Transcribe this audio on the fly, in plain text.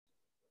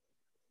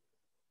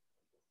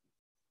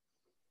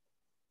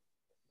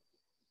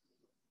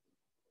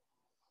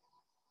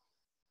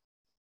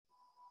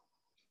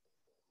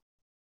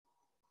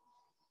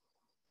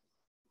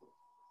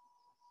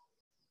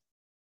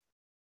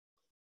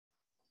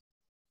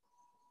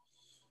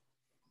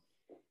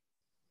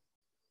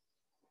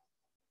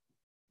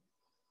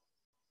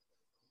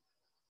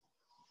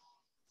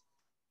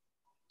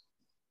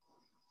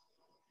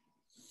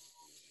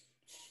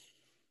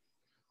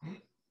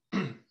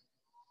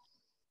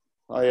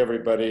Hi,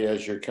 everybody,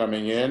 as you're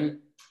coming in.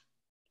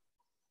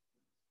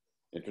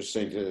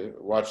 Interesting to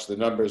watch the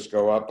numbers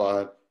go up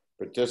on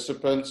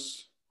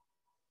participants.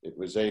 It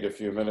was 8 a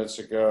few minutes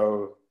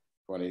ago,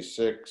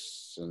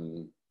 26,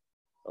 and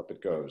up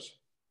it goes.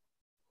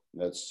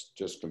 That's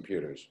just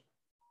computers.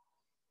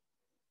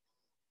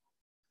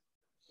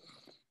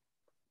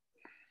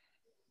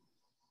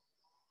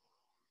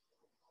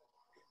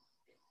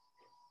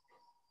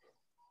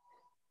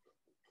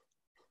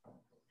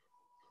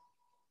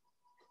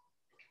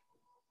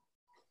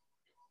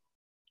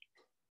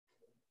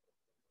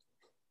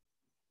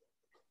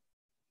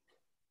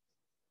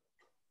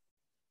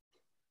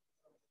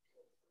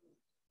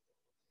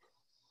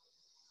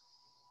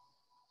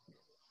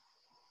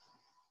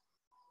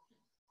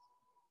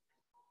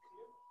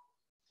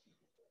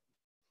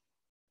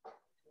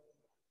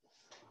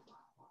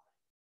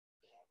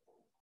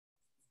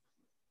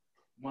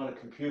 I'm on a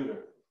computer.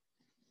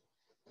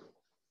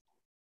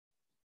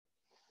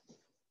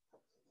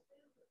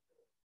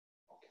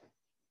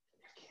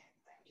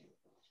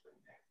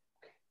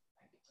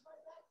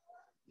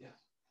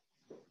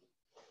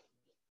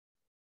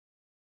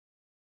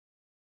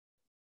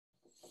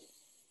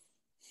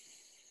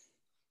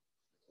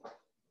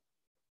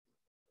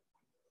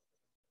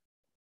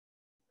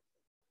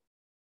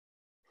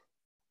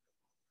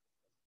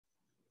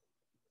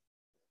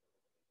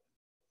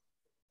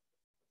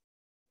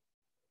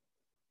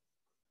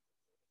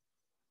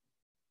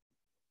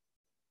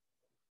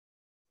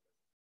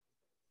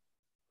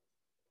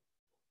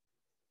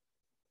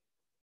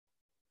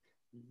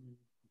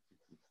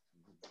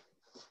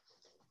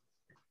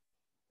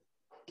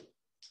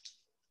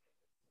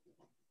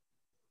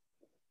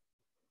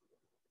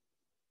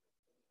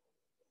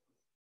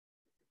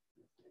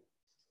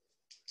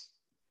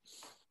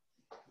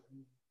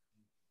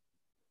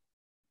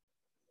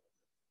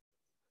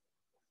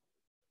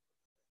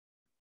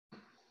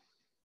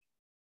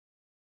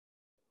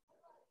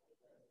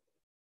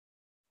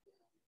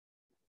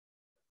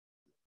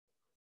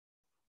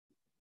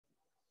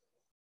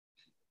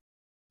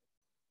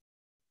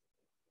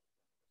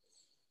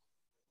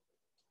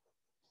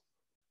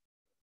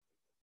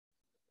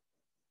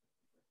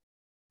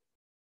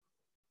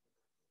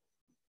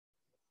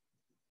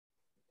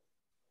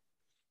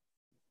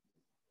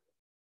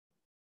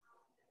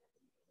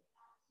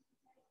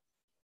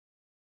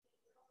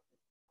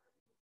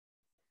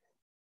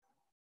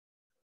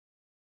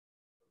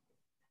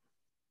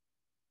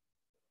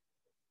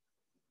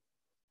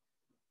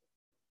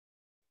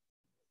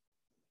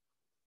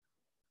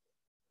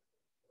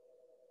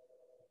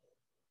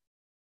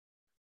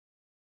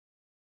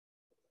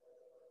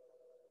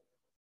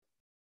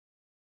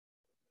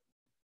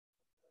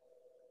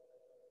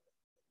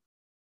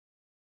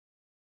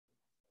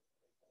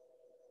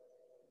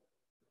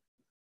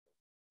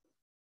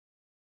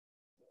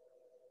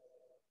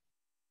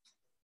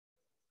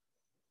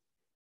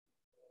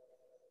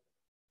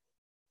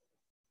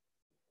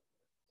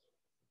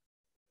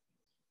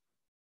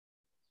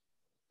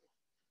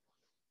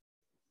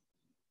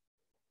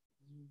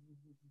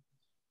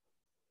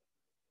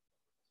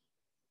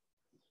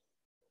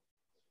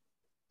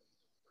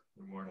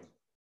 Good morning.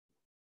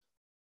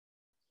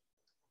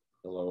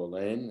 Hello,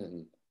 Elaine.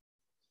 And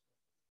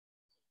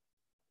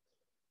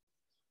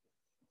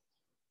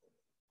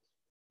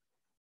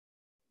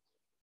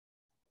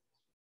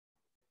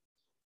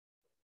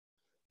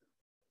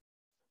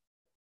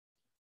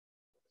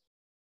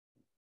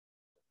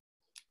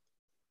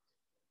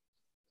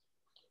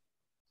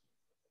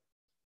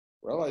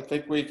well, I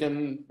think we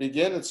can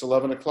begin. It's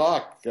 11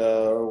 o'clock.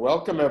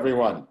 Welcome,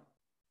 everyone.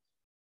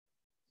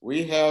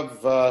 We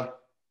have,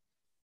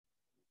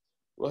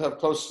 we'll have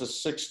close to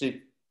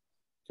 60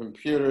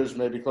 computers,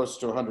 maybe close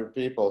to 100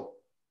 people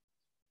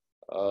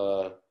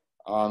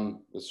on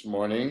this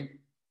morning.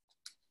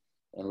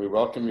 And we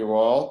welcome you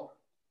all.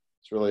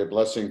 It's really a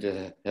blessing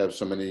to have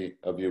so many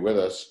of you with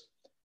us.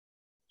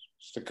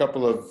 Just a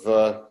couple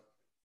of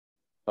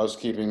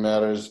housekeeping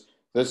matters.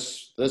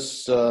 This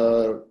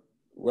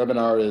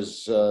webinar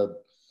is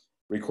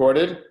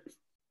recorded.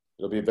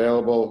 It'll be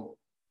available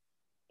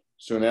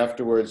soon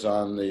afterwards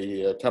on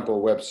the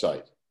temple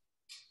website.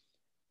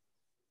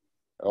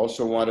 I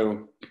also want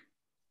to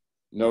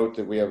note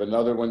that we have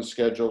another one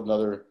scheduled,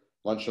 another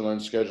Lunch and Learn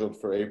scheduled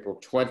for April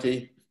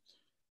 20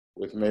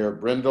 with Mayor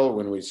Brindle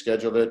when we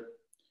scheduled it.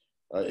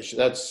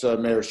 That's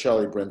Mayor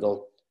Shelley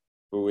Brindle,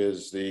 who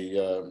is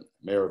the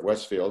mayor of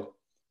Westfield.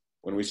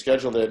 When we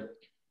scheduled it,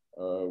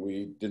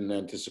 we didn't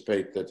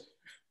anticipate that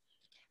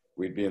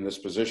we'd be in this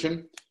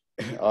position.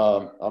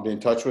 I'll be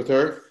in touch with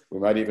her. We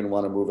might even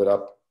want to move it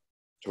up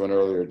to an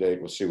earlier date.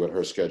 We'll see what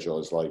her schedule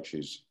is like.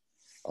 She's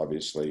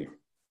obviously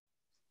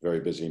very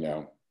busy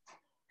now,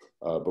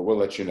 but we'll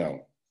let you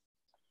know.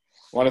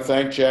 I want to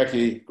thank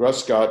Jackie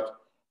Gruscott,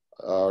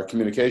 our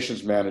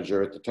communications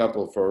manager at the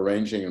temple, for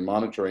arranging and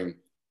monitoring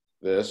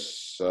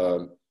this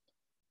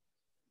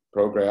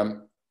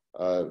program.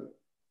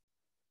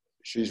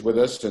 She's with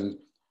us, and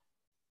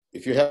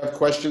if you have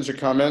questions or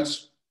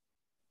comments,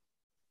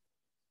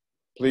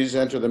 please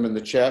enter them in the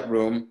chat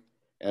room,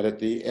 And at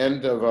the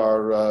end of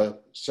our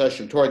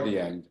session, toward the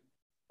end,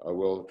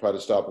 we'll try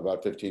to stop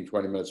about 15,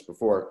 20 minutes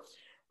before,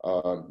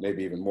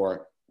 maybe even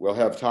more. We'll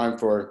have time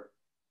for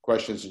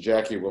questions, and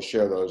Jackie will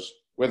share those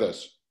with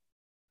us.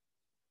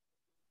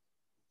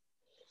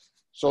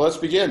 So let's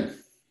begin.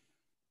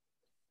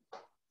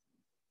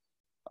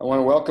 I want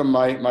to welcome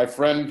my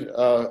friend,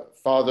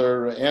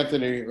 Father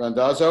Anthony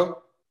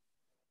Randazzo,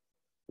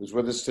 who's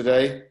with us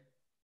today.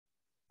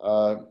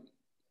 Father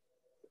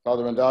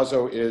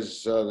Randazzo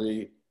is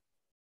the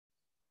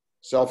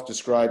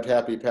self-described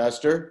happy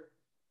pastor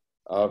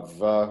of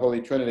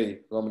Holy Trinity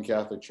Roman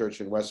Catholic Church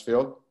in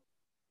Westfield,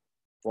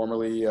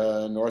 formerly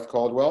North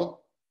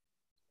Caldwell.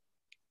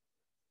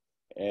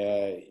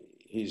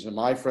 He's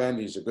my friend.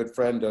 He's a good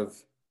friend of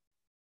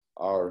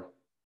our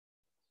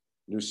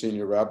new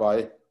senior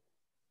rabbi,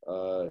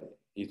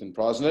 Ethan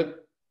Prosnett.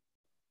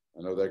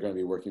 I know they're going to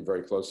be working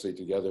very closely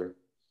together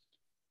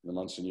in the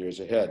months and years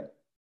ahead.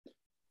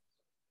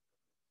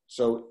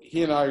 So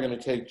he and I are going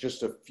to take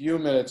just a few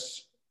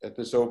minutes at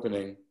this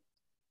opening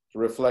to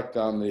reflect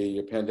on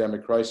the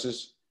pandemic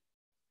crisis,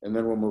 and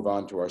then we'll move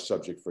on to our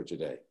subject for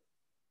today.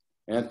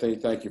 Anthony,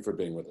 thank you for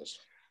being with us.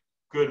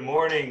 Good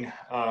morning,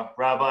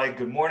 Rabbi.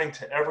 Good morning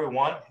to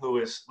everyone who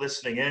is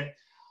listening in.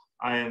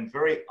 I am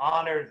very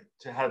honored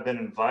to have been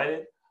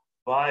invited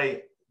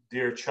by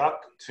dear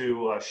Chuck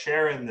to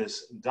share in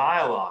this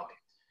dialogue.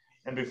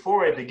 And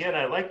before I begin,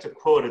 I'd like to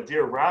quote a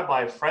dear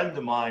rabbi friend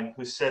of mine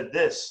who said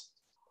this: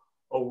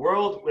 "A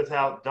world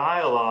without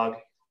dialogue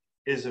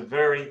is a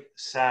very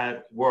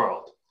sad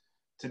world."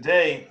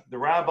 Today, the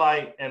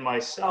rabbi and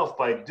myself,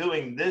 by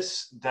doing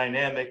this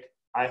dynamic,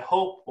 I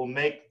hope will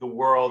make the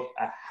world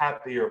a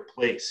happier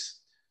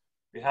place.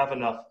 We have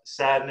enough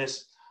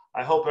sadness.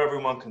 I hope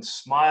everyone can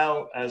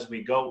smile as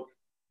we go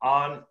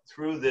on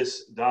through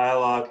this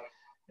dialogue,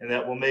 and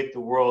that will make the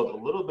world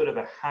a little bit of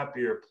a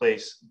happier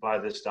place by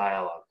this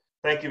dialogue.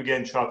 Thank you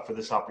again, Chuck, for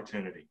this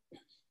opportunity.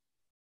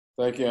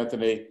 Thank you,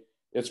 Anthony.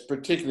 It's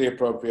particularly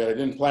appropriate. I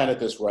didn't plan it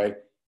this way.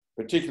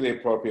 Particularly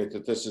appropriate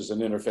that this is an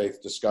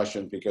interfaith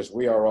discussion because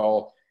we are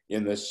all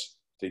in this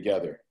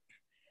together.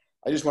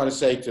 I just want to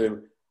say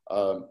to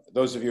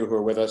those of you who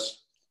are with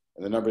us,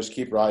 and the numbers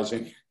keep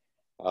rising,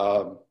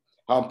 how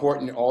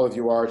important all of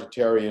you are to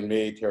Terry and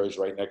me. Terry's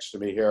right next to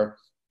me here.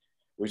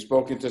 We've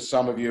spoken to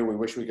some of you. We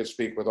wish we could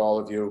speak with all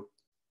of you.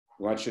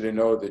 We want you to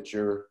know that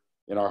you're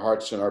in our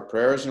hearts and our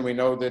prayers, and we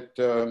know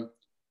that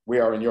we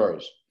are in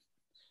yours.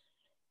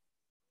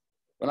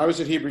 When I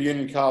was at Hebrew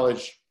Union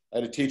College, I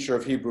had a teacher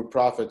of Hebrew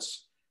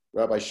prophets,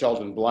 Rabbi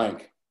Sheldon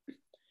Blank,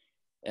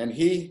 and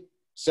he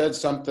said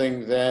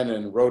something then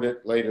and wrote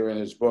it later in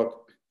his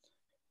book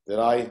that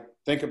I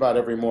think about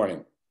every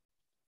morning.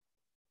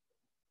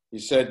 He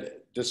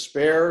said,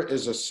 "Despair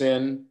is a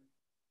sin,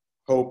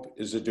 hope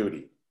is a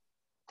duty."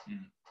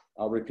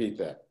 I'll repeat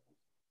that.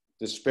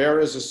 Despair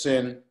is a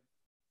sin,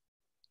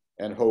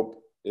 and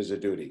hope is a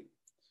duty.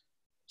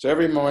 So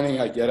every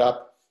morning I get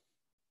up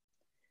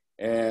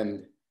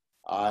and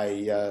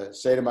I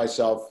say to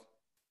myself,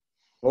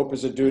 hope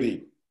is a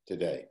duty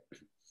today.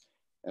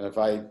 And if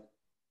I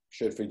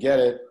should forget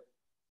it,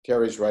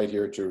 Terry's right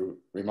here to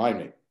remind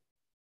me.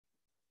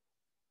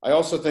 I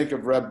also think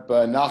of Reb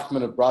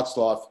Nachman of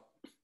Bratslav,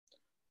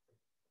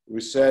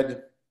 who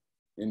said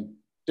in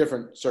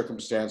different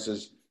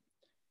circumstances,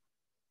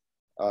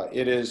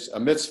 it is a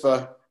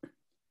mitzvah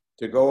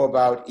to go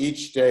about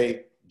each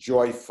day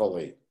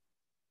joyfully.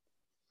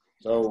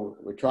 So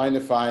we're trying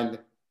to find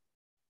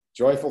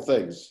joyful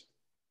things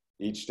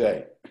each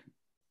day.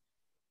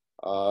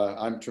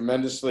 I'm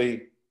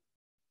tremendously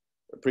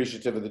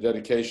appreciative of the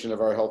dedication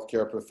of our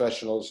healthcare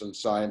professionals and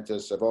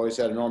scientists. I've always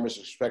had enormous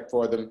respect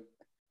for them.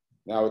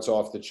 Now it's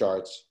off the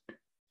charts.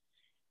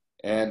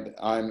 And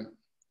I'm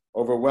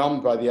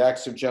overwhelmed by the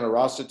acts of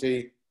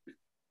generosity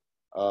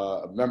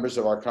of members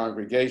of our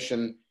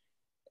congregation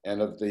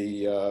and of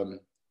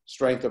the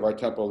strength of our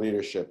temple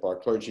leadership, our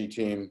clergy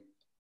team,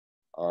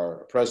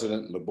 our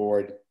president and the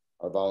board,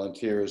 our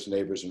volunteers,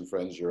 neighbors, and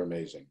friends. You're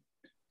amazing.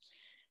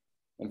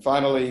 And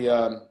finally,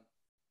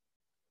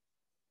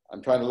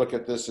 I'm trying to look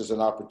at this as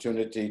an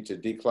opportunity to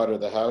declutter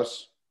the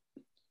house,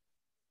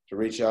 to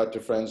reach out to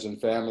friends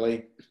and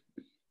family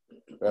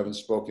who haven't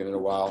spoken in a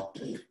while.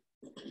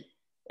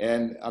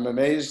 And I'm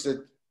amazed at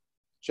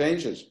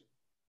changes.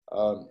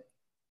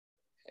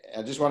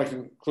 I just want to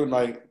conclude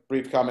my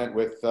brief comment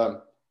with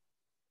a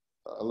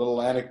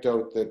little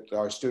anecdote that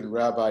our student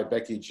rabbi,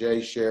 Becky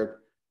J., shared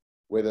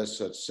with us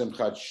at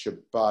Simchat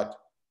Shabbat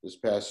this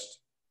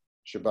past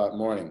Shabbat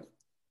morning.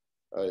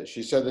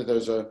 She said that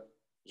there's a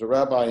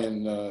rabbi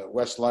in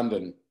West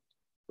London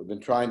who'd been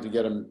trying to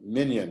get a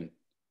minyan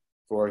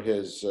for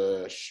his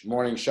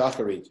morning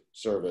shacharit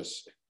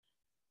service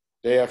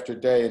day after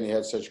day, and he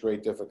had such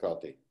great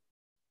difficulty.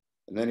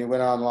 And then he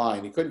went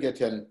online. He couldn't get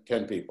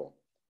 10 people.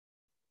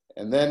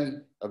 And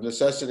then, of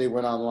necessity,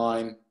 went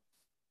online,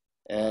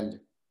 and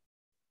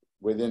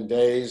within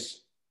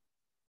days,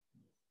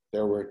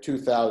 there were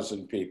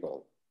 2,000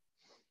 people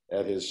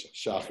at his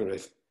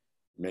shacharit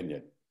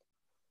minyan.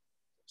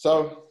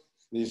 So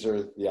these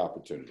are the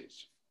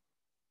opportunities.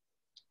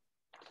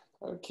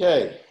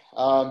 Okay.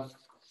 I'd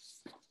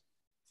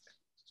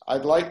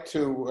like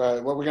to,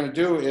 what we're going to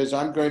do is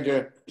we're going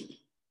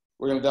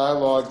to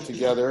dialogue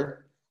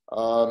together.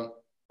 I'm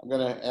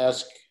going to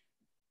ask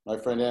my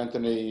friend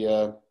Anthony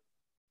a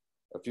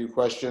few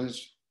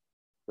questions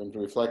for him to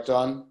reflect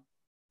on.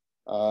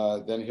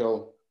 Then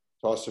he'll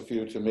toss a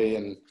few to me,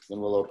 and then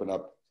we'll open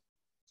up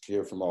to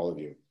hear from all of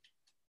you.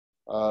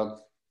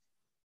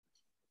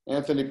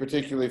 Anthony,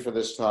 particularly for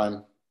this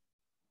time,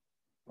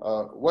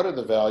 what are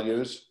the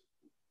values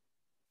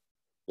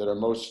that are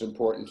most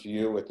important to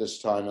you at this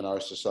time in our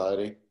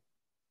society?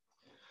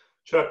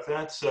 Chuck,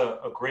 that's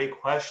a great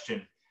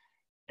question.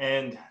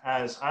 And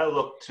as I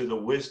look to the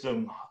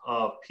wisdom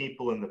of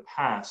people in the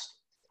past,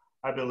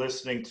 I've been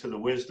listening to the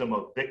wisdom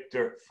of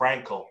Viktor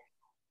Frankl,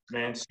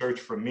 Man's Search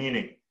for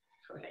Meaning.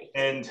 Right.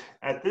 And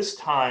at this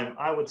time,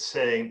 I would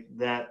say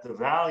that the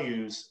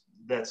values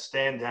that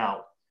stand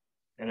out,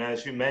 and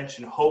as you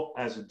mentioned, hope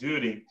as a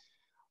duty,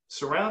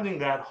 surrounding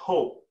that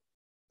hope,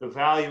 the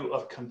value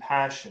of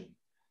compassion,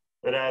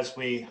 that as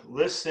we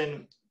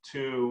listen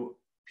to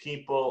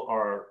people,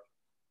 our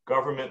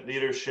government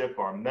leadership,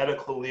 our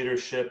medical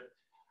leadership,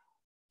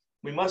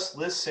 we must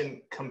listen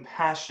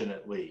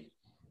compassionately.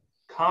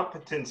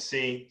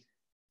 Competency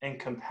and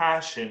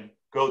compassion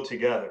go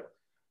together.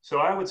 So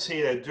I would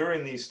say that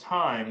during these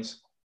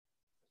times,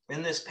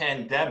 in this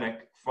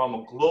pandemic, from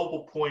a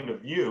global point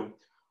of view,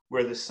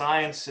 where the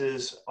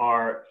sciences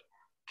are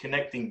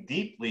connecting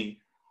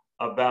deeply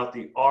about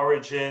the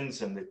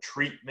origins and the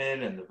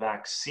treatment and the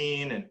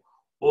vaccine and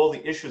all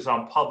the issues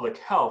on public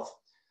health,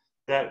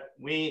 that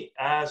we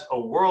as a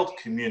world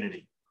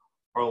community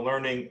are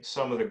learning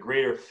some of the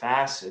greater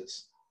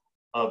facets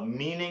of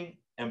meaning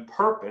and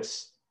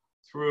purpose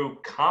through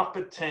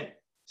competent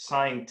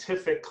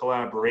scientific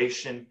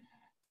collaboration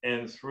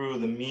and through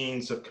the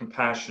means of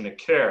compassionate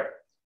care.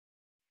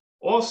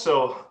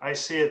 Also, I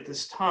see at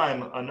this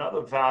time,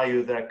 another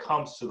value that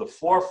comes to the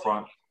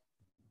forefront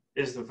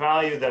is the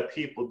value that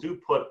people do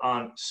put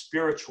on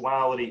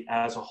spirituality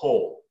as a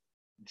whole,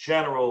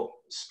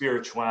 general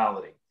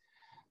spirituality.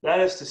 That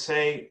is to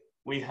say,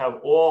 we have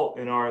all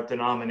in our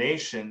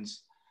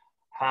denominations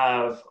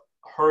have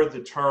heard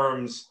the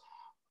terms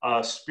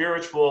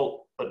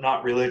spiritual but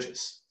not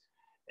religious.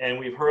 And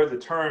we've heard the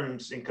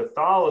terms in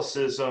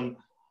Catholicism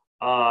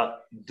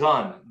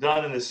done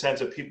in the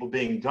sense of people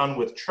being done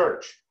with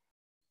church.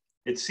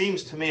 It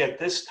seems to me at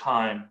this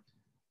time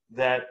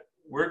that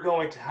we're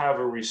going to have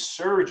a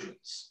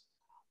resurgence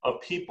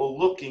of people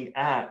looking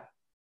at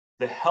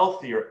the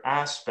healthier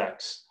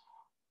aspects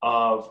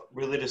of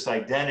religious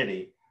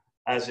identity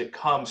as it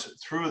comes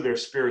through their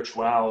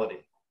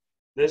spirituality.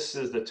 This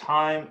is the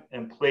time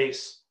and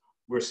place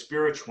where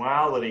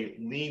spirituality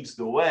leads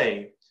the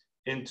way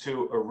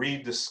into a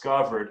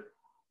rediscovered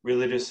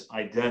religious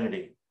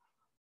identity.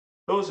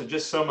 Those are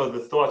just some of the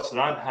thoughts that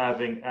I'm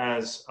having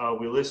as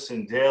we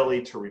listen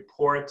daily to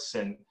reports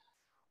and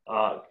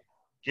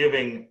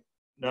giving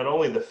not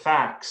only the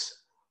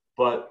facts,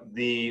 but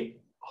the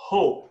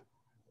hope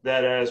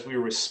that as we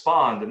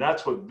respond, and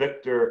that's what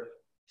Viktor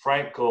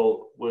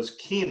Frankl was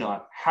keen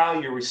on, how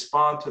you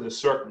respond to the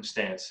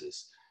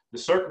circumstances. The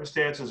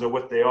circumstances are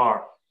what they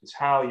are. It's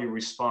how you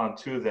respond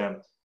to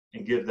them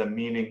and give them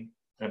meaning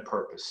and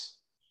purpose.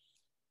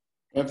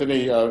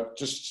 Anthony,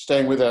 just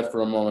staying with that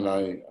for a moment,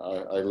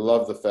 I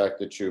love the fact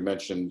that you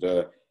mentioned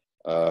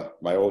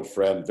my old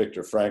friend,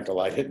 Viktor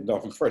Frankl. I didn't know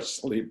him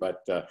personally,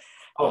 but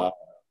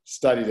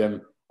studied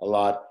him a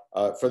lot.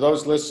 For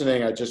those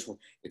listening,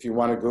 if you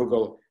want to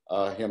Google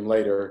him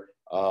later,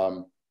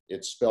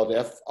 it's spelled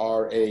F-R-A-N-K-L.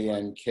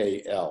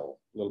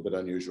 A little bit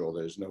unusual.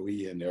 There's no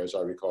E in there, as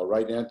I recall.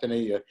 Right,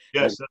 Anthony?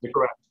 Yes, that's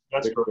correct.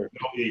 That's correct.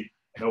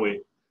 No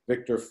E.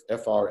 Victor,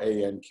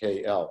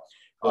 F-R-A-N-K-L.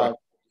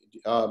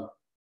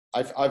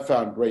 I've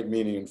found great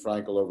meaning in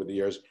Frankl over the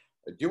years.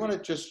 Do you want to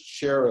just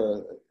share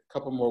a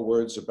couple more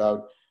words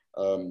about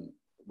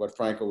what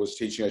Frankl was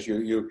teaching us?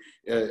 You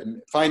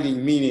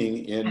finding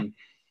meaning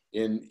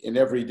in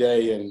every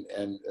day, and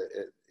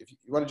if you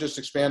want to just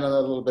expand on that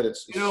a little bit.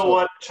 You know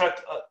what,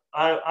 Chuck?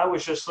 I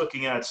was just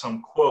looking at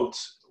some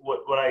quotes.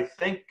 What I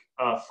think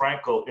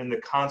Frankl in the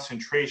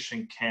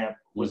concentration camp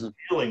was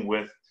dealing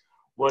with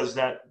was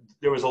that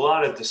there was a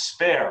lot of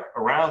despair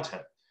around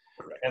him.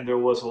 Correct. And there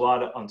was a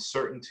lot of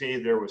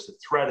uncertainty. There was the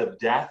threat of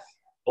death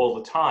all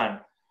the time.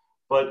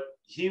 But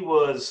he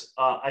was,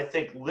 I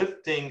think,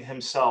 lifting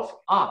himself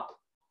up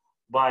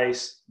by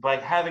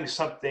having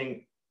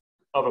something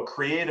of a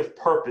creative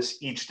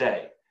purpose each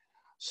day.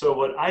 So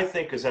what I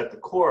think is at the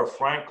core of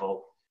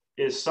Frankl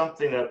is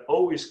something that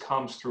always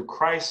comes through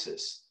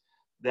crisis,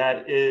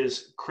 that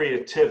is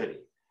creativity.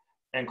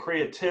 And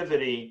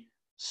creativity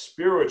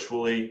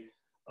spiritually,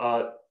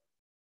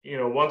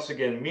 once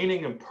again,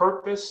 meaning and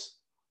purpose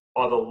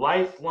are the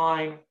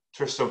lifeline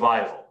to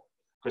survival,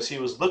 because he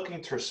was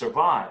looking to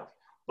survive,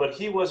 but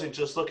he wasn't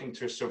just looking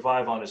to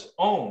survive on his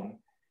own.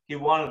 He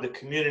wanted the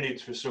community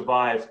to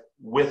survive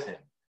with him.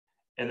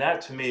 And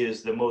that to me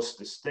is the most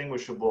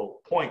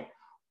distinguishable point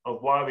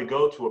of why we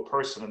go to a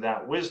person of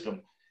that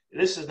wisdom.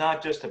 This is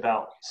not just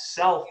about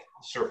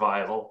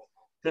self-survival.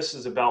 This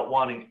is about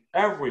wanting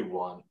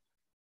everyone,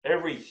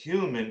 every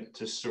human,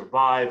 to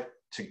survive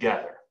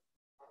together.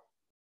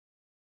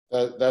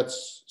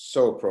 That's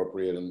so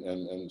appropriate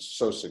and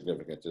so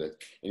significant today.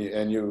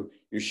 And you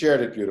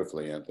shared it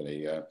beautifully, Anthony.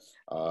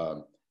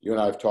 You and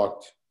I have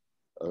talked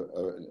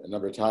a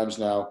number of times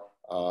now.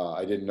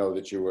 I didn't know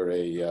that you were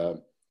a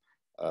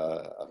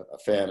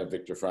fan of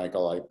Viktor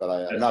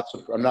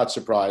Frankl, I'm not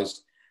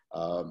surprised.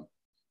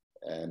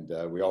 And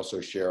we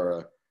also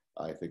share,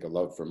 I think, a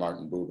love for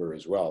Martin Buber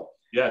as well.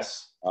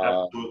 Yes,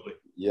 absolutely.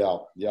 Yeah.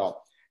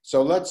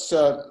 So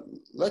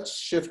let's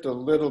shift a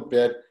little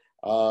bit.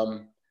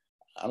 On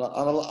a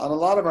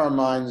lot of our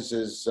minds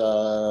is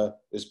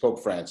Pope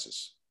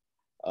Francis,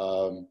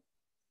 and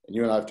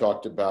you and I have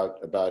talked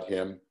about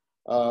him.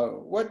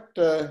 What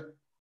do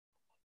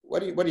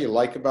you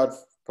like about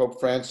Pope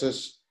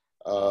Francis?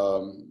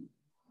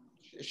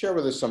 Share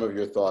with us some of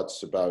your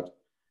thoughts about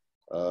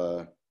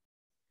the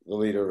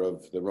leader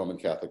of the Roman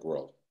Catholic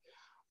world.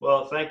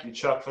 Well, thank you,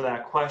 Chuck, for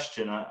that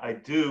question. I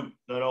do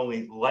not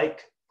only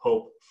like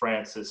Pope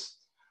Francis,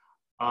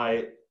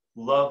 I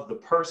love the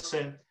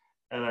person,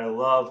 and I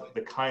love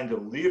the kind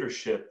of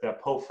leadership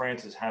that Pope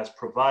Francis has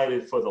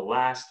provided for the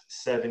last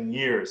 7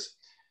 years.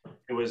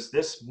 It was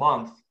this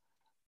month,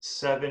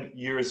 7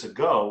 years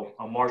ago,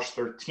 on March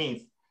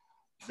 13th,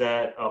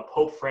 that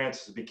Pope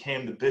Francis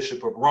became the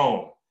Bishop of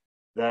Rome.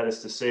 That is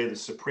to say, the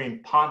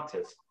Supreme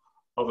Pontiff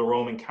of the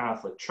Roman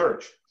Catholic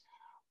Church.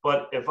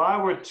 But if I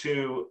were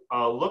to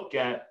look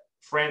at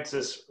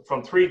Francis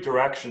from three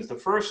directions, the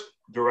first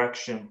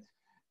direction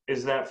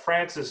is that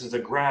Francis is a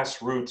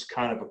grassroots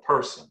kind of a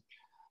person,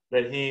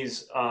 that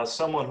he's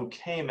someone who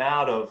came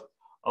out of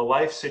a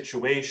life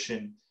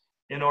situation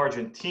in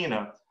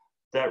Argentina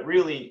that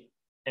really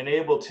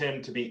enabled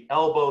him to be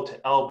elbow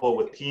to elbow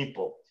with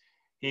people.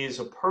 He's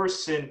a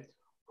person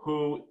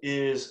who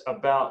is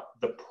about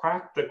the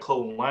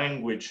practical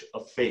language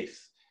of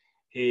faith.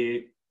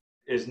 He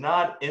is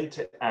not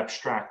into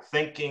abstract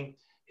thinking.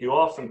 He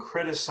often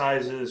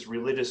criticizes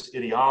religious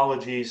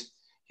ideologies.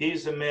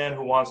 He's a man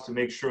who wants to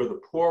make sure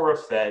the poor are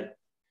fed.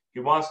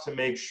 He wants to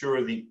make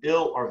sure the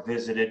ill are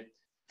visited.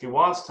 He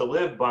wants to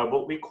live by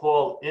what we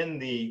call in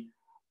the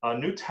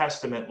New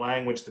Testament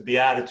language, the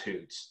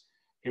Beatitudes.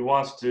 He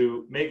wants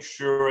to make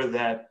sure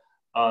that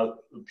the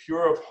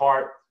pure of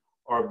heart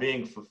are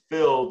being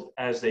fulfilled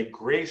as they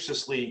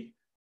graciously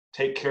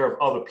take care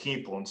of other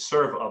people and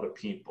serve other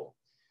people.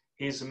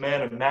 He's a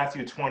man of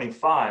Matthew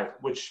 25,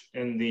 which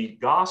in the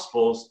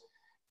Gospels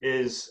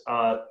is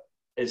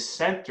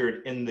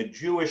centered in the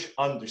Jewish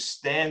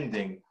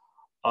understanding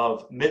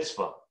of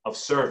mitzvah, of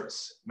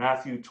service,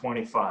 Matthew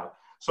 25.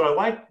 So I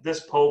like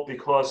this Pope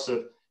because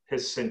of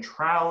his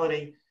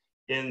centrality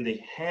in the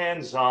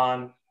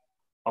hands-on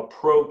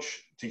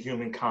approach to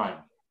humankind.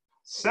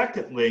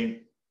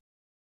 Secondly,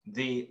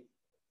 the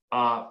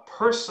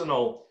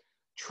personal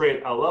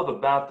trait I love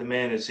about the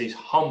man is he's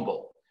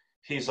humble.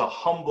 He's a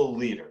humble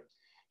leader.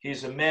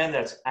 He's a man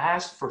that's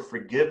asked for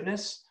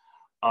forgiveness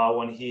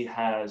when he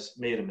has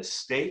made a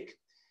mistake.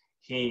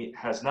 He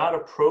has not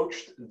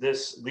approached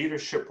this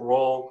leadership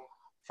role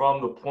from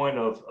the point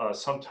of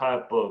some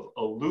type of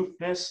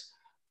aloofness,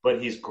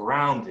 but he's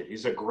grounded.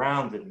 He's a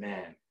grounded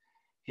man.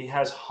 He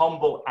has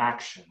humble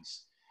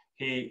actions.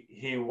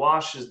 He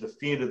washes the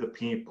feet of the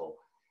people.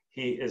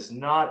 He is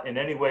not in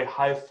any way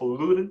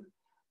highfalutin,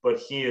 but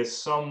he is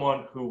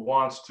someone who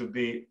wants to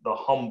be the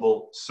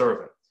humble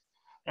servant.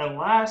 And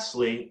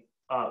lastly,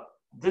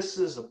 this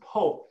is a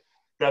pope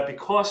that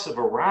because of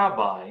a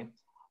rabbi,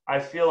 I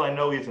feel I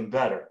know even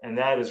better, and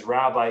that is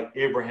Rabbi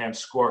Abraham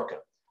Skorka.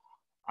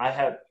 I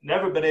have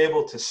never been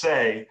able to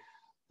say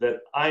that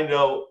I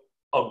know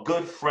a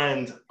good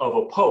friend of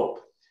a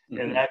pope,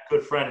 and that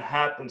good friend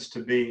happens to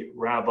be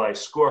Rabbi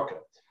Skorka.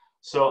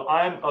 So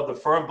I'm of the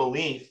firm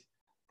belief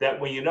that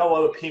when you know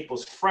other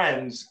people's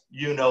friends,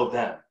 you know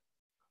them.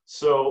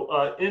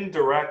 So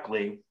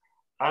indirectly,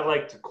 I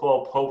like to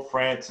call Pope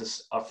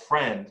Francis a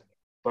friend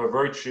by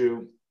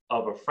virtue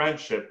of a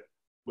friendship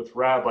with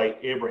Rabbi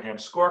Abraham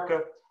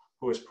Skorka,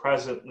 who is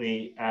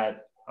presently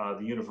at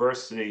the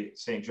University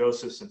St.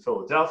 Joseph's in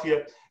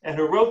Philadelphia, and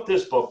who wrote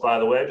this book, by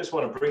the way. I just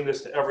want to bring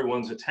this to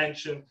everyone's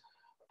attention.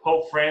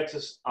 Pope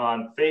Francis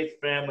on Faith,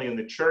 Family, and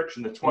the Church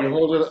in the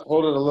 21st.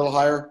 Hold it a little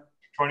higher.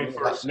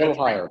 21st century. A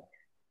little higher.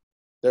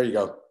 There you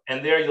go.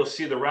 And there you'll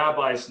see the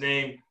rabbi's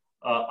name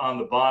on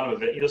the bottom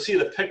of it. You'll see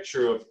the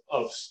picture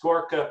of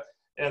Skorka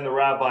and the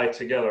rabbi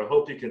together. I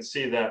hope you can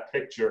see that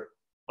picture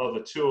of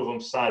the two of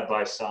them side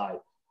by side.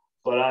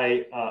 But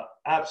I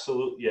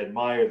absolutely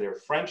admire their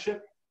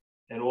friendship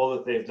and all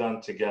that they've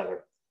done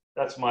together.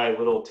 That's my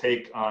little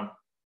take on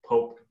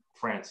Pope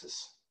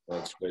Francis.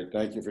 That's great.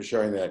 Thank you for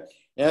sharing that.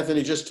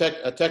 Anthony, just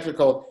a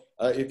technical,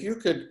 if you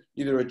could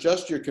either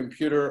adjust your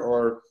computer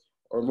or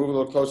move a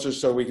little closer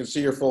so we can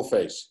see your full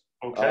face.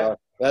 Okay.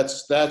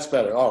 That's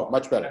better. Oh,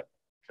 much better.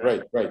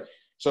 Okay. Great.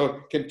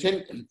 So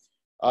continue,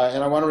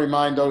 and I want to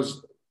remind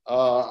those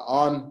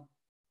on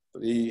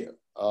the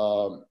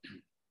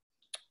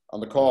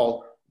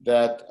call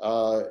that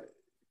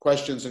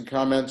questions and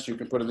comments you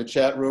can put in the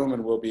chat room,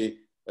 and we'll be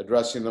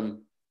addressing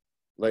them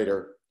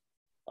later.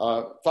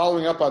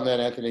 Following up on that,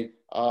 Anthony,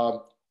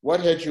 what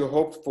had you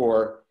hoped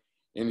for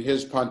in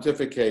his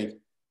pontificate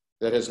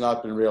that has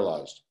not been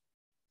realized?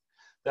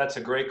 That's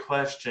a great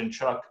question,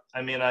 Chuck.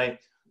 I mean,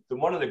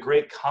 one of the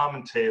great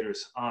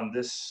commentators on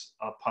this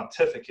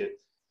pontificate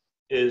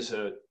is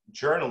a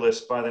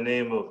journalist by the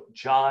name of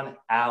John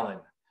Allen.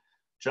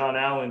 John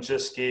Allen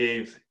just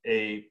gave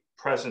a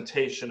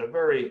presentation, a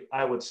very,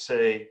 I would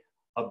say,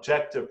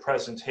 objective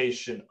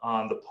presentation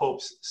on the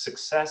Pope's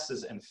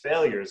successes and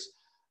failures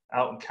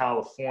out in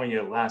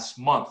California last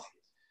month.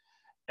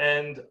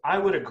 And I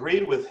would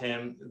agree with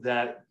him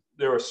that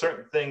there are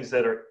certain things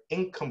that are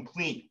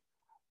incomplete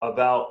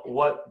about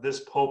what this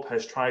Pope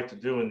has tried to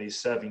do in these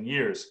 7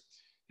 years.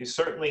 He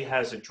certainly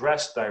has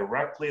addressed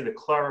directly the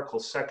clerical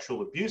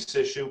sexual abuse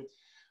issue,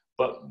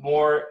 but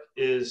more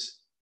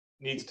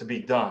needs to be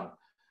done.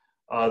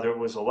 There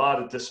was a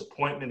lot of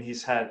disappointment.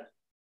 He's had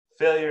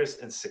failures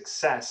and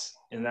success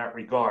in that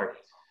regard.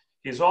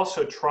 He's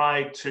also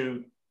tried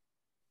to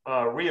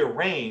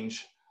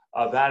rearrange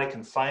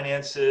Vatican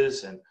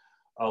finances and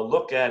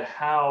look at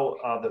how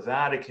the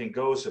Vatican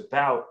goes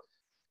about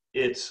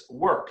its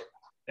work.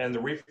 And the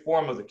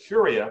reform of the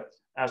Curia,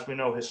 as we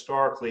know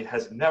historically,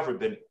 has never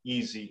been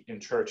easy in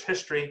church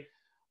history.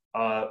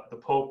 The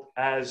Pope,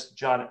 as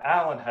John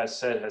Allen has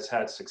said, has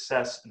had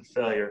success and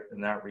failure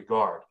in that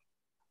regard.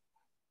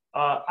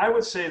 I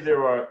would say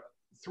there are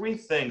 3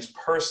 things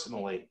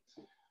personally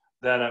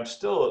that I'm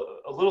still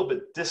a little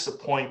bit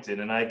disappointed.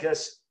 And I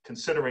guess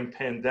considering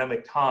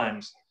pandemic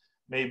times,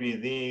 maybe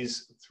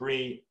these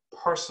 3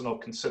 personal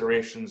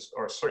considerations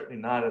are certainly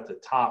not at the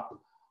top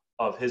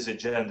of his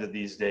agenda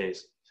these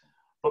days.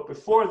 But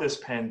before this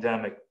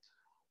pandemic,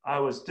 I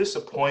was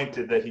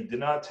disappointed that he did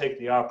not take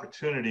the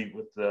opportunity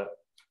with a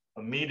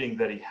meeting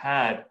that he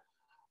had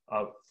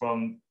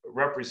from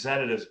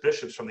representatives,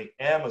 bishops from the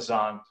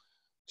Amazon,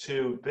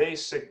 to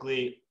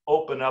basically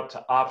open up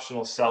to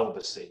optional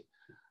celibacy.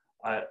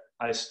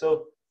 I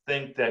still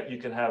think that you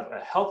can have a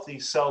healthy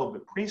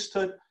celibate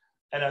priesthood,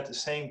 and at the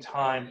same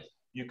time,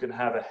 you can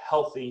have a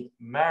healthy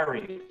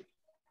married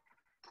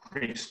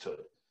priesthood,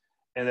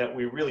 and that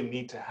we really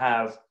need to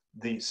have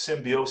the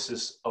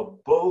symbiosis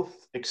of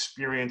both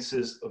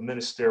experiences of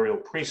ministerial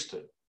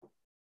priesthood.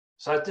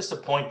 So I'm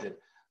disappointed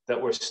that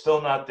we're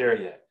still not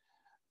there yet.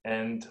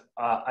 And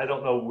I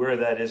don't know where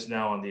that is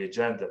now on the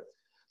agenda.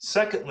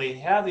 Secondly,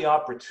 have the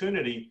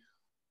opportunity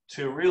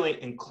to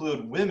really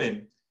include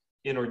women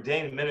in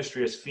ordained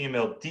ministry as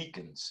female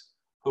deacons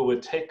who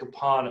would take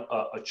upon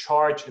a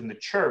charge in the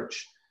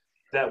church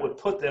that would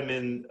put them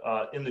in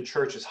the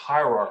church's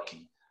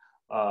hierarchy,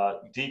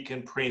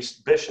 deacon,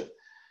 priest, bishop.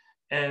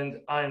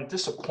 And I'm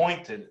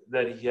disappointed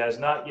that he has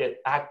not yet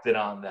acted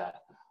on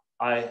that.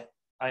 I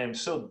am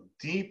so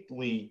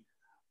deeply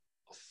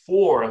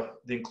for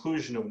the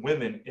inclusion of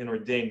women in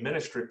ordained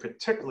ministry,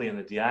 particularly in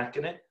the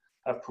diaconate.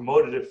 I've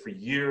promoted it for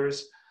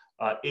years.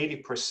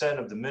 80%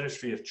 of the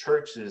ministry of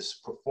church is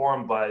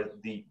performed by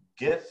the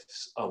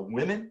gifts of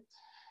women.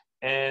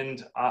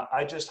 And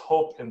I just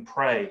hope and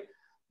pray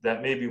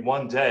that maybe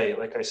one day,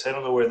 like I said, I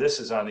don't know where this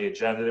is on the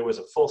agenda, there was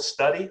a full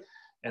study,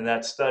 and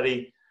that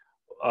study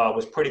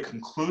was pretty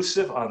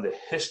conclusive on the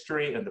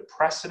history and the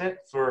precedent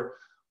for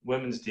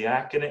women's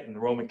diaconate in the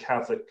Roman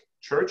Catholic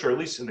Church, or at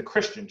least in the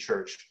Christian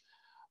Church,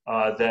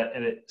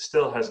 and it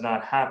still has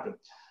not happened.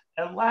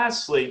 And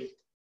lastly,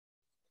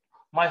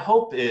 my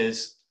hope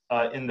is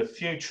in the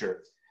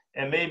future,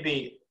 and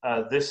maybe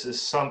this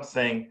is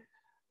something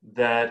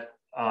that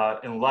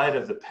in light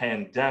of the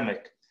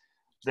pandemic,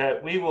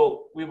 that we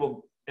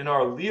will in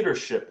our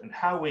leadership and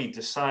how we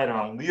decide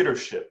on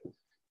leadership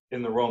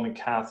in the Roman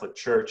Catholic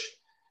Church,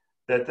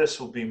 that this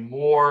will be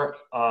more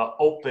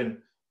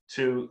open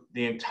to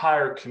the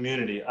entire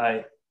community.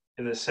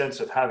 In the sense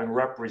of having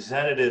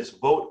representatives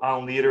vote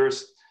on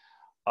leaders,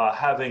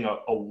 having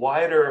a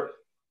wider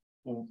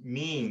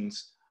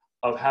means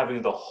of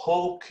having the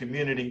whole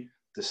community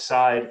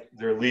decide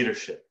their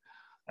leadership.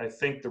 I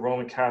think the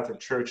Roman Catholic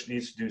Church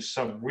needs to do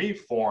some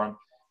reform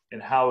in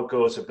how it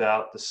goes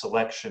about the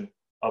selection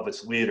of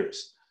its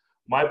leaders.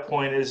 My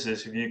point is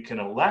if you can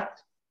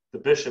elect the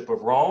Bishop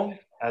of Rome,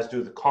 as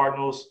do the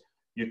cardinals,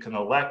 you can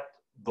elect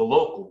the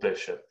local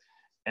bishop.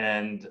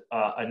 And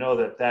I know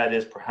that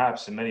is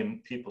perhaps in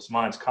many people's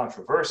minds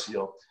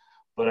controversial,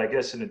 but I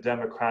guess in a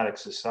democratic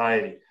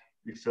society,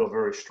 we feel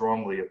very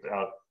strongly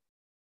about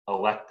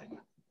electing.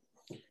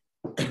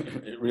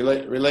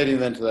 Relating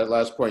then to that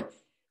last point,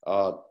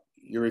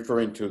 you're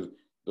referring to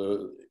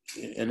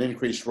an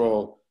increased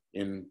role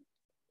in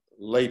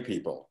lay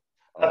people.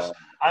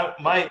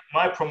 My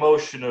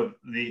promotion of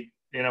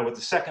with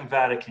the Second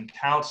Vatican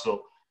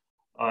Council,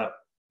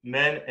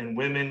 men and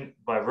women,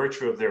 by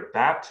virtue of their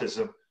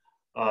baptism,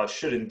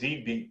 should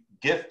indeed be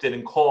gifted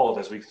and called,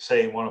 as we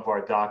say in one of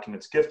our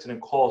documents, gifted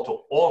and called to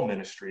all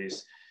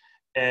ministries.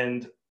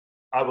 And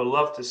I would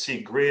love to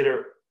see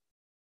greater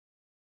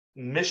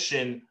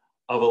mission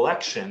of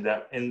election,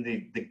 that in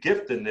the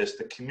giftedness,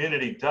 the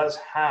community does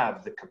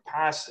have the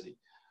capacity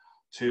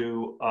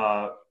to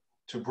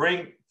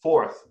bring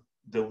forth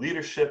the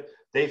leadership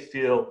they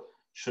feel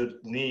should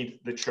lead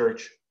the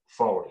church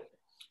forward.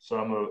 So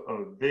I'm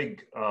a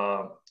big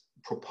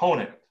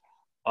proponent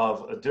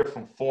of a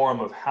different form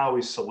of how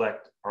we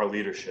select our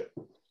leadership.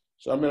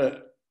 So I'm going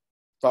to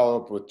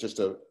follow up with just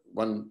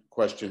one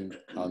question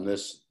on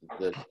this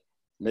that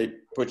may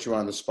put you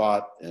on the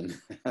spot, and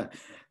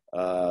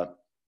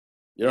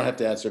you don't have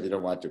to answer if you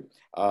don't want to.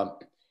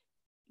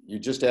 You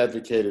just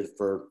advocated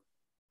for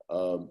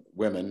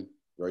women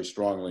very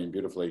strongly and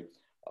beautifully,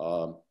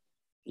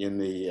 in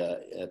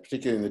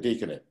particularly in the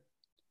deaconate,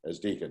 as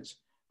deacons.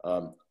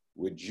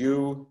 Would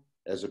you,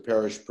 as a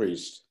parish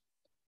priest,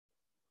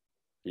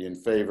 be in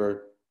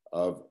favor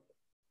of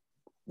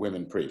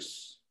women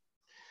priests?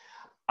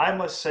 I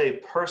must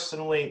say,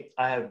 personally,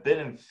 I have been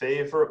in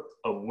favor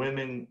of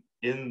women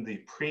in the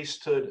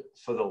priesthood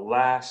for the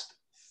last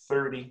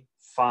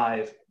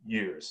 35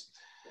 years.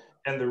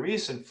 And the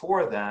reason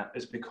for that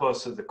is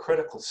because of the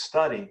critical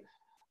study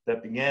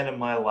that began in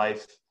my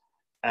life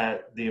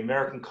at the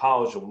American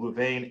College of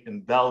Louvain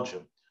in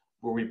Belgium,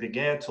 where we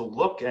began to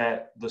look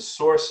at the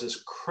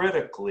sources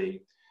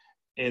critically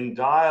in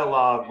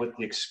dialogue with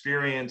the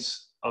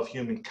experience of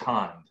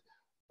humankind.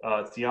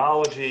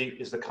 Theology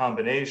is the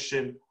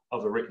combination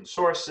of the written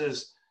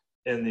sources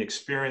and the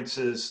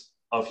experiences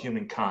of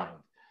humankind.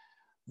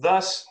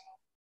 Thus,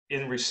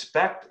 in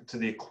respect to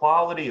the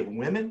equality of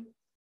women,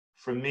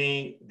 for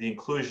me, the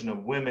inclusion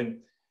of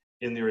women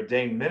in the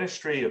ordained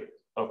ministry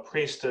of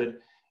priesthood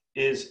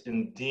is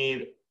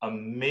indeed a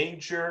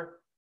major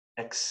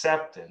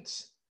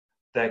acceptance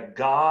that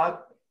God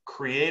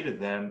created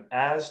them,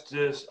 as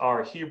does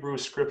our Hebrew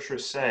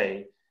scriptures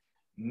say,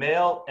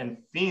 male and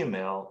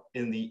female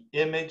in the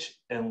image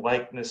and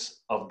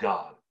likeness of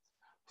God.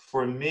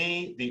 For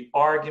me, the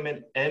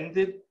argument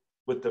ended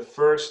with the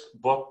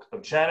first book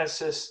of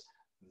Genesis.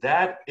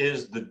 That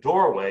is the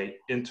doorway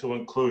into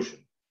inclusion.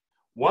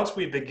 Once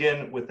we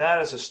begin with that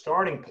as a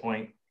starting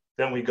point,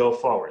 then we go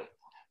forward.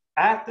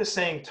 At the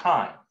same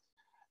time,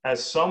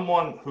 as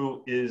someone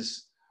who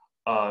is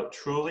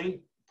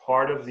truly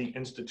part of the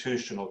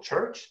institutional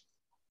church,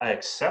 I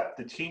accept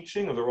the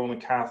teaching of the Roman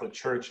Catholic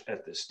Church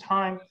at this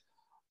time,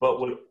 but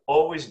would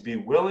always be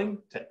willing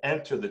to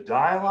enter the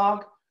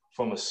dialogue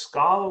from a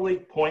scholarly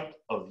point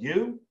of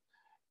view,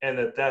 and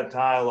that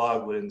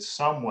dialogue would in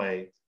some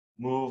way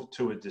move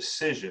to a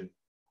decision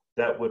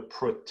that would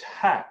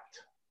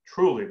protect,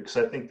 truly, because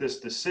I think this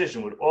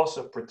decision would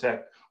also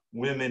protect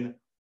women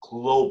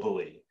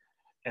globally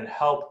and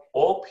help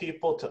all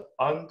people to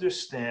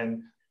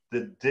understand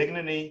the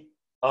dignity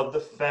of the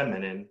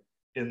feminine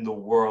in the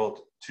world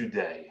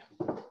today.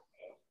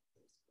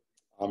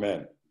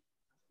 Amen.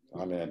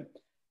 Amen.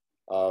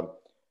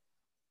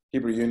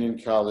 Hebrew Union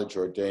College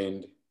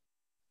ordained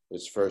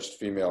its first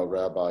female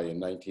rabbi in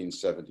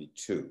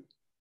 1972.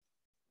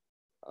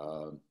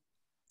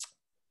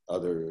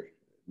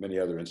 Many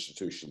other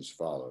institutions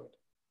followed.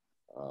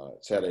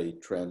 It's had a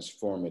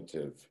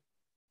transformative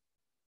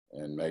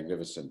and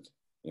magnificent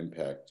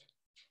impact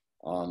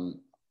on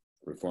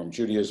Reform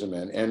Judaism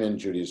and in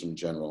Judaism in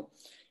general.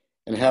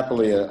 And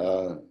happily,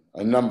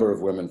 a number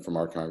of women from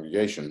our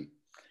congregation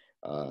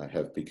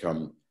have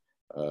become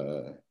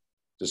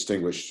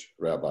distinguished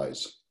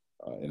rabbis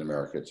in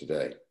America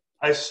today.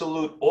 I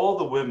salute all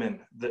the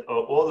women,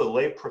 all the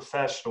lay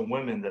professional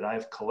women that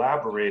I've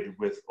collaborated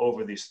with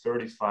over these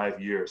 35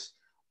 years.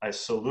 I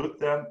salute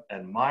them,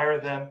 admire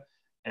them,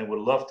 and would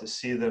love to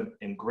see them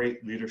in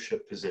great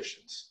leadership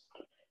positions.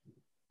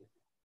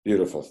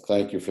 Beautiful.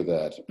 Thank you for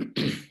that.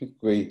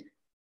 We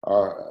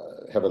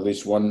have at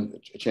least one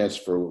chance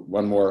for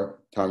one more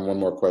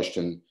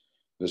question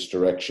this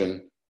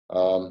direction.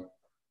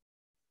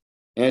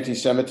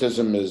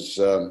 Anti-Semitism is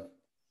a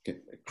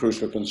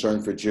crucial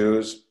concern for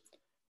Jews.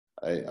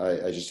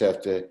 I just have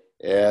to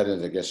add,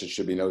 and I guess it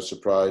should be no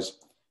surprise,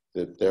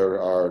 that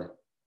there are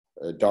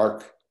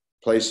dark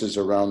places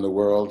around the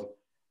world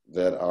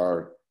that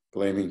are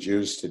blaming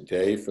Jews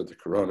today for the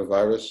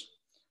coronavirus,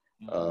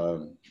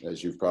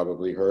 as you've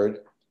probably heard.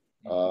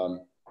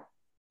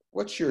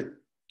 What's your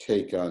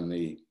take on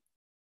the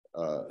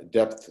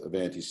depth of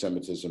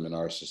anti-Semitism in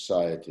our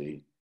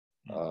society?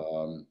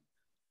 Well,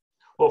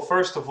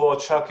 first of all,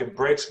 Chuck, it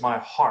breaks my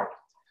heart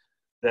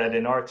that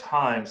in our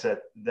times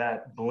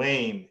that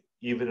blame,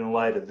 even in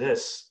light of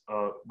this,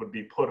 would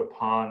be put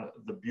upon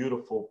the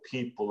beautiful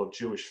people of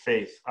Jewish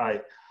faith.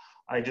 I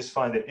just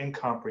find it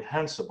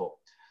incomprehensible.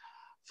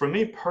 For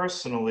me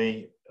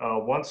personally,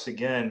 once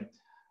again,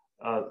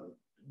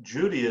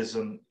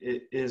 Judaism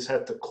is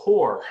at the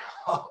core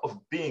of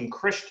being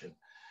Christian,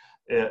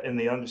 in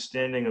the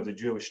understanding of the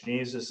Jewish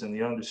Jesus and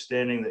the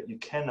understanding that you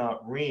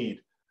cannot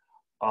read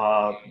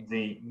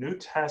the New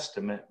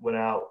Testament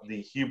without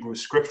the Hebrew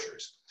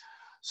scriptures.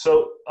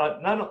 So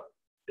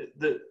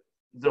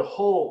the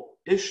whole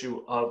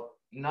issue of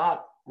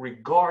not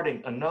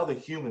regarding another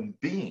human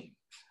being,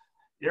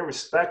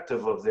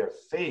 irrespective of their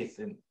faith,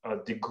 and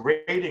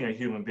degrading a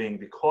human being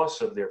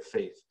because of their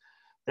faith,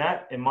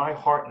 that in my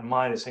heart and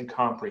mind is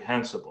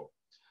incomprehensible.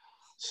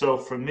 So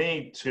for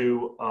me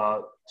to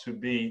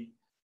be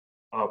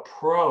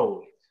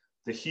pro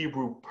the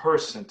Hebrew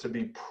person, to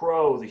be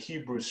pro the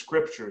Hebrew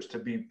scriptures, to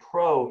be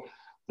pro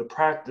the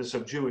practice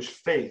of Jewish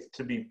faith,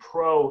 to be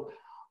pro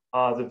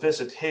the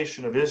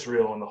visitation of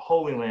Israel and the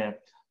Holy Land.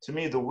 To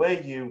me, the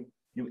way you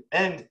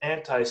end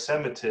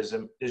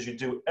anti-Semitism is you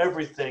do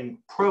everything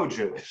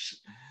pro-Jewish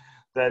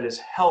that is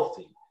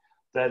healthy,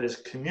 that is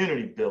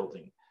community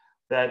building,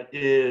 that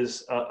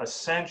is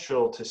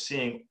essential to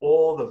seeing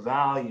all the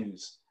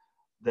values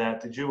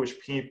that the Jewish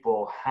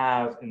people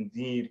have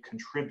indeed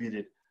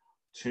contributed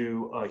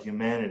to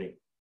humanity.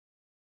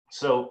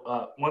 So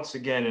once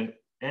again, in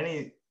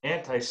any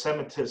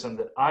anti-Semitism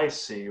that I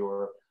see,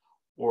 or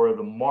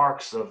the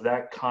marks of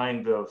that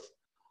kind of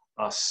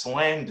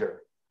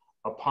slander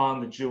upon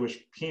the Jewish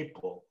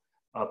people,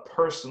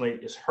 personally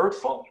is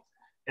hurtful.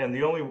 And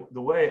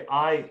the way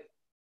I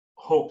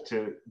hope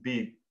to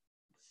be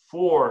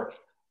for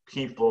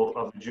people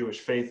of the Jewish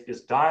faith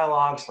is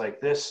dialogues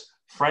like this,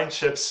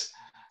 friendships,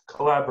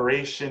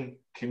 collaboration,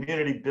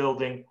 community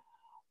building.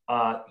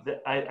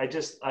 I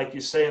just, like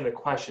you say in the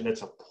question,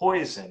 it's a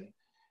poison.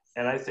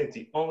 And I think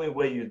the only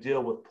way you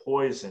deal with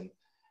poison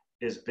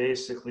is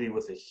basically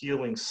with a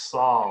healing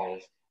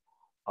salve,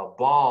 a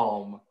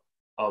balm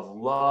of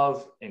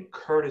love and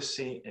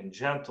courtesy and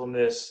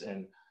gentleness.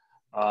 And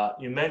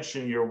you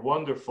mentioned your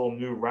wonderful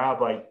new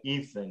Rabbi,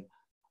 Ethan.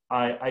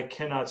 I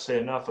cannot say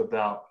enough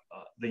about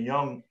the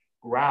young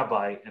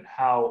rabbi and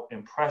how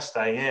impressed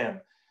I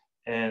am,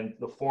 and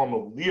the form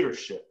of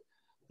leadership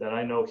that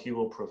I know he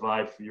will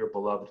provide for your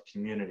beloved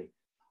community.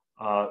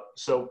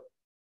 So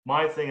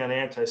my thing on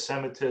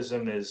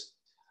anti-Semitism is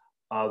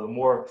the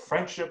more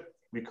friendship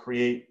we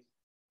create,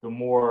 the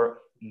more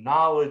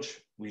knowledge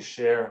we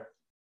share,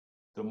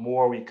 the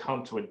more we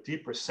come to a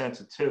deeper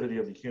sensitivity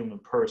of the human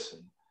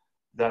person.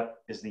 That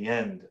is the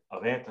end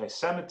of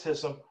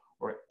anti-Semitism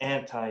or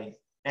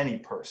anti-any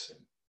person.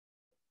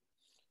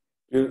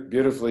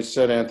 Beautifully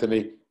said,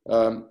 Anthony.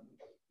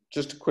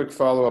 Just a quick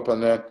follow-up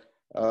on that.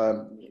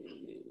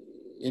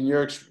 In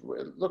your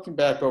looking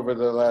back over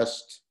the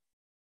last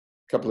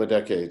couple of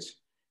decades,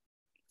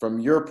 from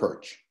your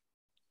perch,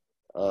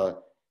 do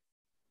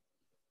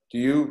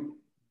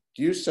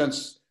you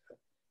sense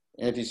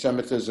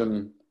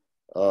anti-Semitism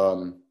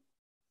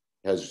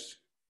has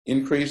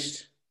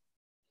increased,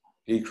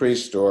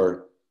 decreased,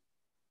 or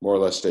more or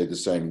less stayed the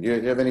same? Do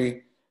you have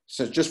any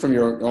sense, just from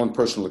your own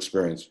personal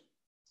experience?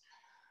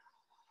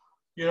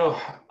 You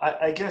know,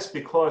 I guess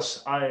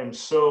because I am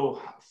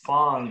so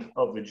fond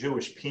of the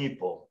Jewish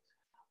people,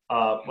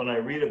 when I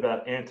read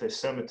about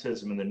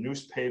anti-Semitism in the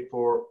newspaper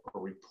or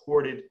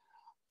reported,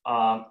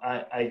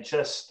 I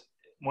just,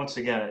 once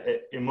again,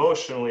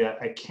 emotionally,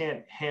 I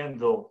can't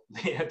handle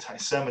the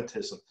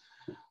anti-Semitism.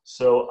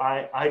 So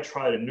I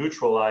try to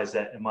neutralize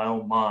that in my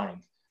own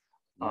mind.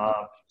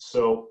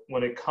 So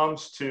when it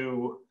comes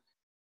to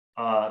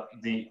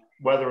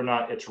whether or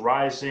not it's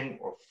rising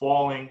or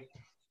falling,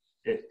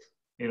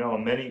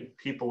 many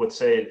people would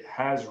say it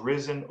has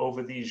risen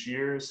over these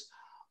years.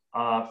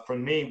 For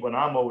me, what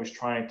I'm always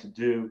trying to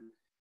do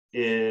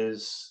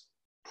is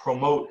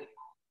promote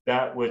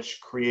that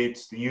which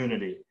creates the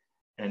unity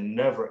and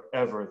never,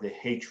 ever the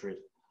hatred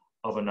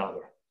of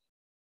another.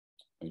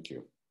 Thank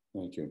you.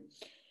 Thank you.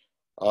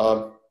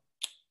 I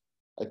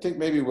think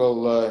maybe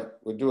we'll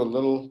do a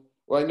little,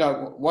 well,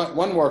 no,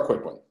 one more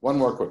quick one.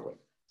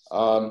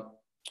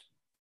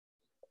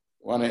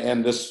 Want to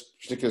end this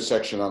particular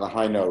section on a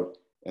high note,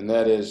 and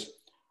that is,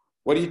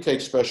 what do you take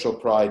special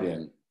pride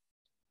in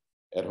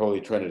at Holy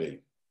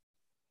Trinity?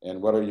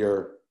 And what are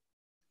your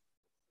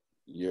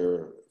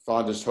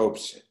fondest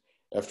hopes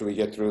after we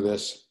get through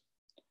this,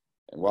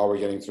 and while we're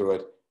getting through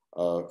it,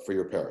 for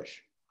your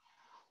parish?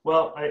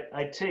 Well,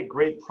 I take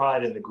great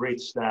pride in the great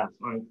staff.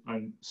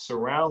 I'm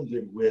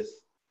surrounded with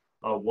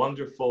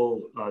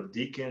wonderful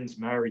deacons,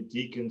 married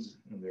deacons,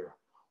 and their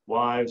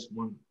wives.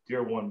 One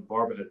dear one,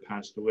 Barbara, had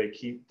passed away.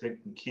 Keith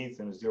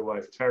and his dear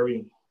wife,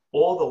 Terry.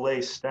 All the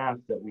lay staff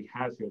that we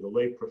have here, the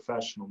lay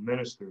professional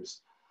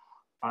ministers.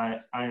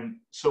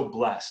 I'm so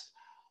blessed.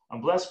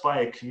 I'm blessed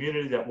by a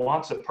community that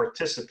wants to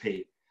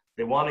participate.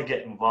 They want to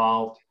get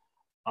involved.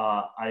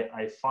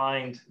 I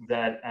find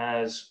that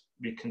as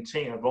we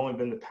continue, I've only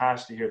been the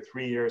pastor here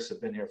 3 years, I've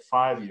been here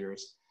 5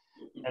 years.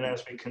 And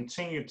as we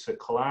continue to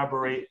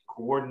collaborate,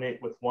 coordinate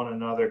with one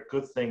another,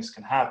 good things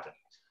can happen.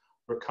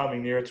 We're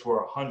coming near to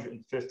our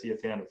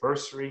 150th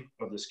anniversary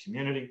of this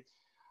community.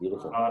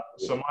 Beautiful.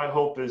 So my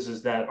hope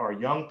is that our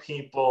young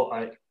people,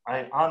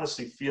 I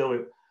honestly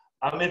feel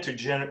I'm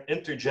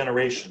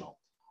intergenerational.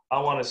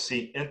 I want to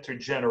see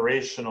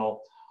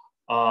intergenerational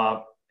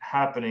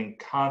happening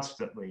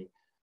constantly,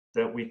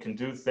 that we can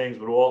do things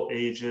with all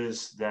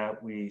ages,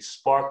 that we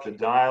spark the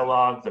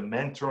dialogue, the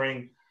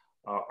mentoring.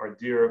 Our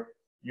dear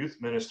youth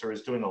minister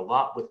is doing a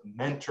lot with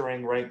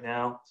mentoring right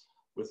now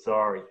with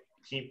our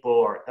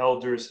people, our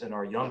elders, and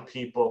our young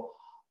people.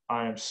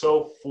 I am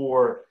so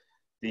for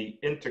the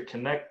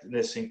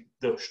interconnectedness.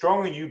 The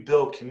stronger you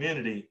build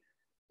community,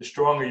 the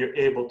stronger you're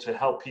able to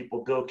help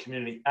people build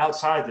community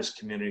outside this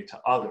community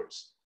to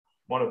others.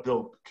 I want to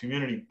build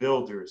community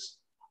builders.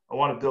 I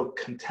want to build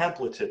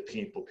contemplative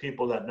people,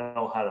 people that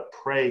know how to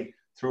pray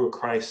through a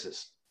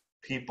crisis,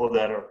 people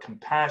that are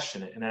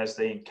compassionate, and as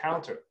they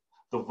encounter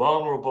the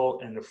vulnerable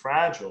and the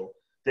fragile,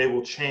 they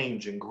will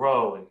change and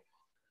grow. And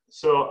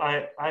so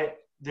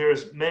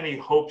there's many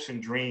hopes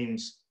and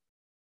dreams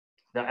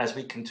that as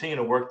we continue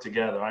to work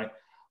together,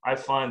 I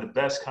find the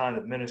best kind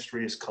of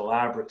ministry is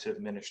collaborative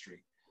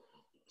ministry.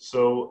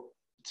 So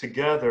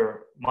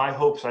together, my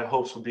hopes,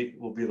 will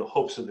be the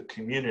hopes of the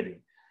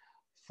community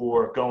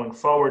for going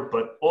forward,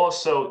 but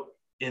also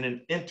in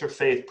an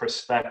interfaith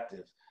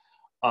perspective.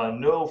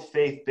 No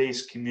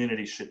faith-based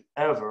community should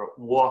ever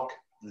walk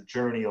the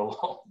journey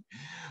alone.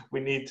 We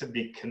need to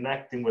be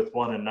connecting with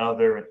one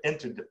another and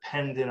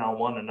interdependent on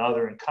one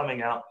another and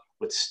coming out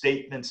with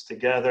statements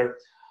together.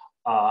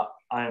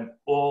 I'm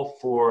all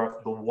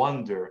for the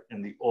wonder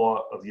and the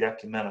awe of the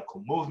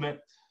ecumenical movement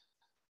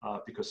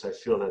because I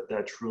feel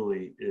that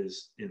truly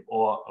is in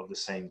awe of the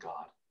same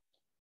God.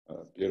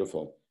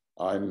 Beautiful.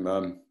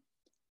 I'm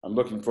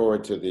looking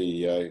forward to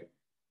the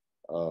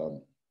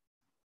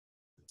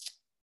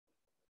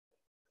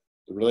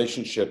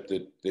relationship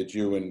that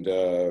you and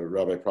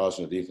Rabbi Charles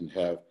and Ethan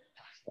have.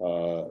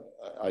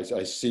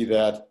 I see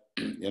that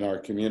in our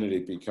community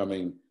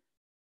becoming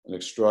an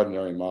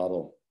extraordinary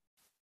model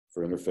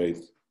for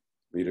interfaith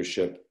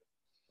leadership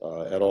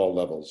at all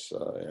levels.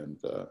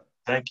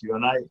 Thank you.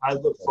 And I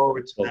look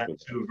forward to that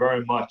too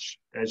very much.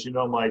 As you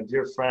know, my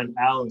dear friend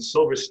Alan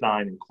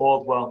Silverstein in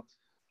Caldwell,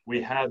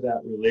 we had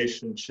that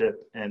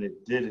relationship and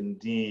it did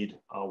indeed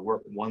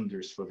work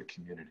wonders for the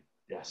community.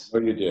 Yes. Oh,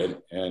 you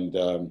did. And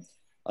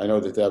I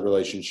know that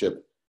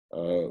relationship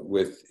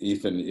with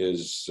Ethan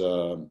is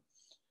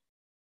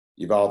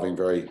evolving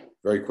very,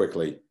 very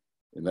quickly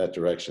in that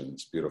direction.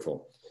 It's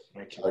beautiful.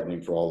 Thank you.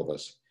 Heartening for all of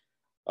us.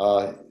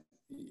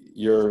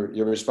 Your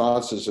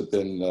responses have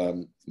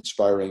been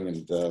inspiring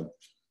and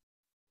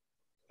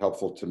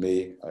helpful to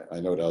me. I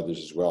know to others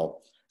as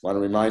well. I want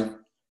to remind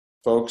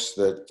folks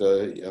that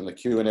on the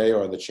Q&A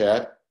or on the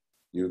chat,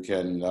 you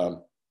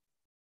can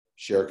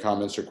share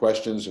comments or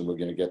questions, and we're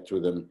going to get to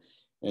them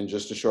in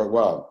just a short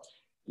while.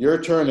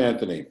 Your turn,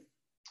 Anthony.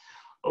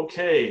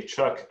 Okay,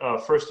 Chuck.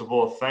 First of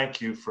all,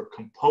 thank you for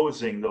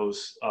composing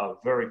those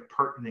very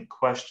pertinent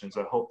questions.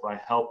 I hope I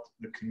helped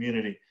the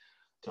community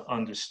to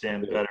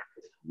understand better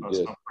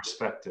some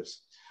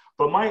perspectives.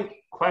 But my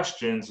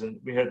questions, and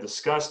we had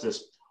discussed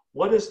this,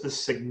 what is the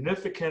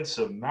significance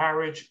of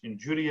marriage in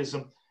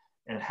Judaism,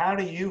 and how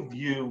do you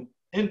view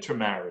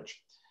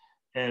intermarriage?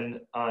 And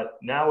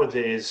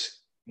nowadays,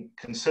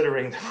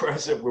 considering the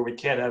present where we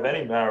can't have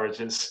any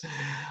marriages,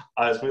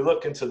 as we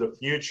look into the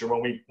future,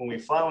 when we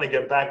finally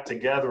get back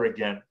together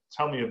again,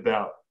 tell me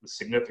about the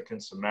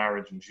significance of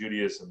marriage in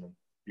Judaism and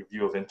your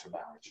view of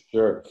intermarriage.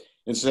 Sure.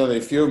 Incidentally,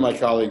 a few of my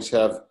colleagues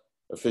have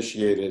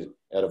officiated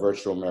at a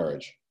virtual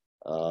marriage.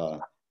 Oh,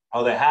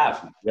 they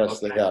have? Yes,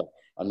 okay. They have.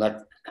 I'm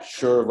not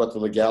sure what the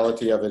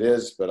legality of it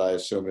is, but I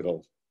assume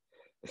it'll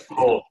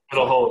hold.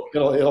 It'll hold.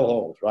 It'll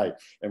hold, right.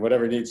 And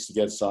whatever needs to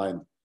get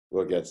signed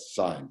will get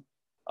signed.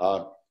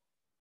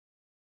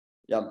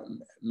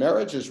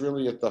 Marriage is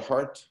really at the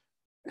heart.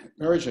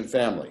 Marriage and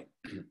family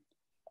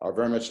are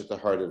very much at the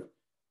heart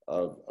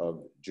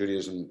of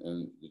Judaism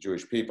and the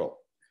Jewish people.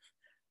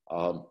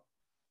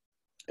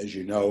 As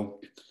you know,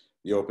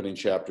 the opening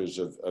chapters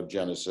of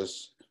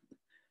Genesis,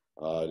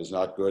 it is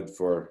not good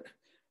for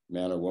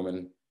man or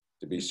woman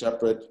to be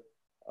separate.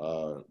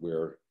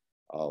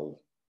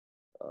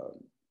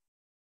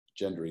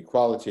 Gender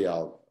equality,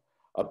 I'll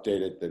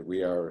update it that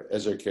we are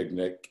Ezer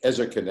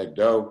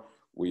Kenegdo,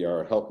 we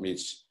are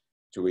helpmeets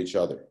to each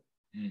other.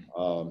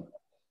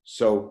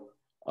 So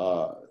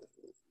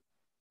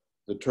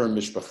the term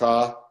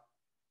mishpacha,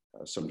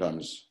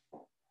 sometimes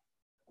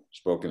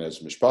spoken as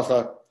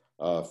mishpacha,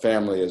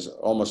 family is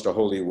almost a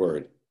holy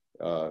word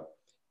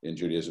in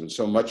Judaism.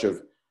 So much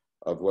of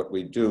what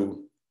we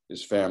do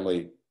is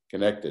family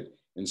connected.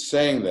 In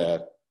saying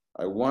that,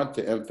 I want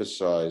to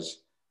emphasize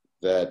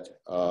that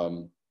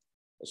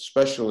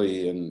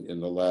especially in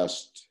the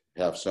last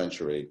half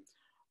century,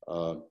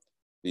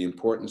 the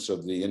importance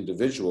of the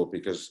individual,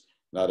 because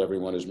not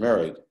everyone is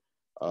married,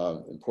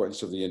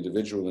 importance of the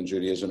individual in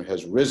Judaism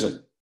has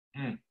risen.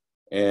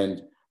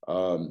 And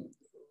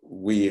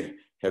we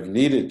have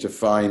needed to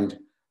find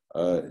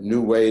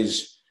new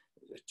ways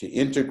to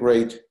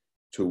integrate,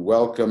 to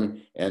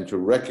welcome, and to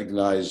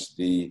recognize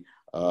the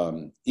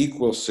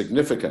equal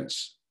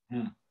significance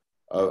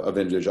of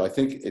individual. I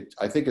think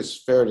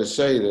it's fair to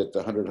say that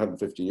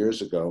 150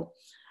 years ago,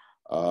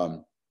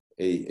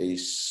 a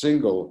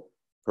single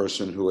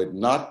person who had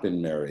not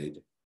been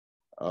married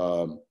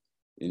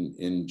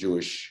in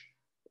Jewish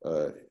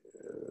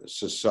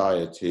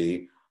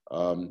society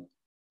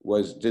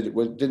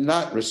did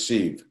not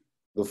receive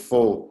the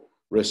full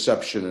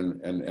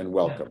reception and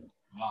welcome.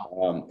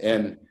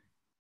 And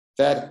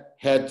that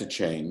had to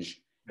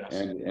change, yes.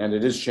 and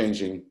it is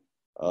changing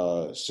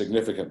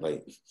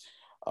significantly.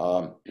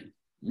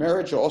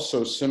 Marriage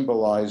also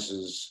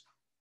symbolizes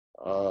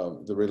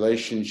the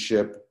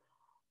relationship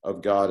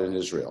of God and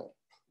Israel,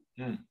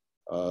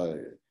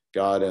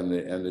 God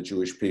and the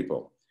Jewish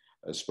people,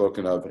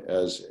 spoken of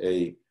as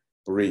a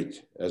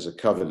brit, as a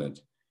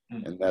covenant,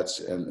 Mm.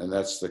 and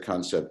that's the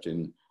concept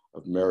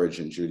of marriage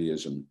in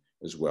Judaism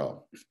as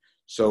well.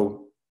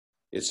 So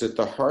it's at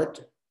the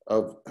heart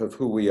of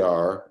who we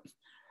are,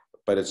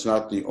 but it's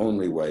not the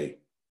only way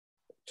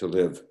to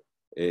live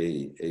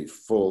a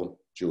full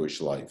Jewish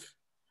life.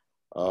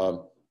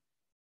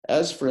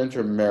 As for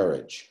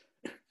intermarriage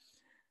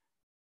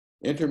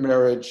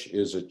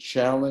is a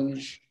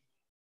challenge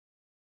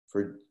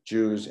for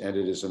Jews, and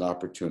it is an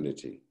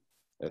opportunity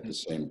at the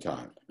same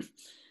time.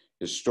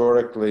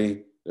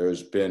 Historically,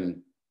 there's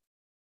been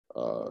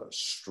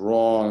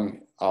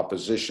strong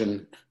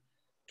opposition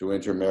to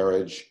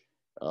intermarriage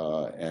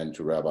and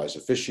to rabbis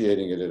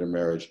officiating at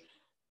intermarriage.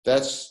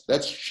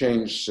 That's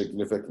changed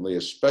significantly,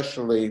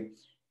 especially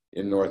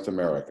in North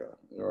America,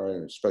 or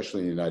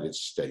especially in the United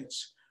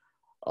States.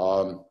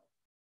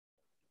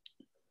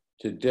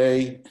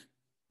 Today,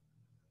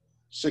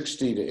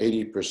 60 to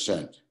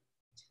 80%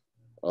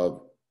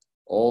 of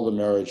all the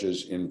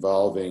marriages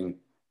involving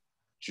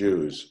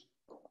Jews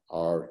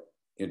are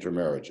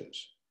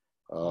intermarriages.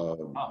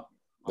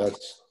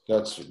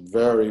 That's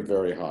very,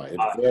 very high.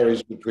 It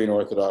varies between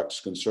Orthodox,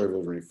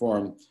 conservative, and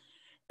Reform,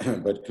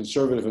 but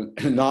conservative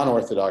and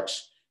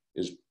non-Orthodox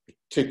is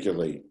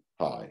particularly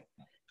high.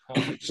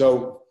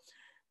 So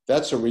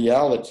that's a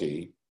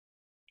reality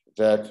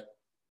that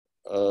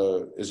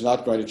is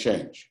not going to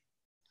change.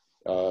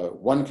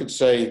 One could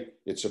say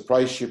it's a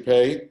price you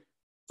pay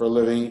for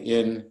living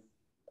in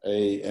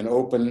an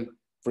open,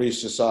 free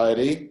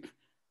society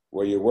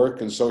where you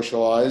work and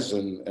socialize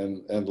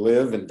and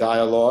live and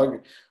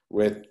dialogue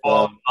with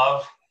love.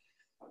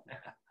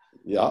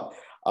 Yeah.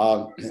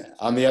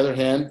 On the other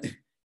hand,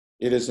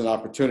 it is an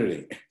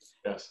opportunity.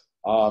 Yes.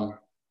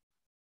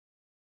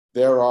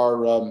 There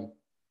are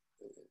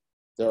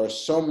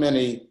so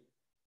many,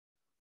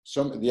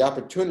 the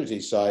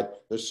opportunity side,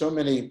 there's so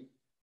many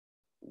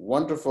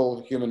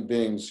wonderful human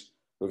beings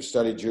who have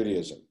studied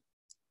Judaism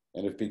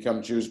and have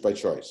become Jews by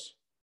choice.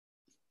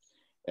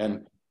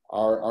 And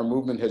our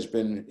movement has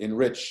been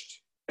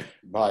enriched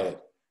by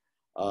it.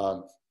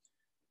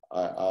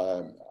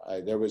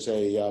 There was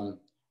a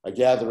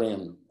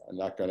gathering, I'm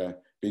not going to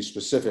be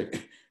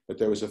specific, but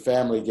there was a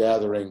family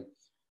gathering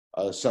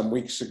some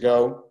weeks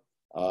ago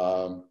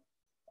of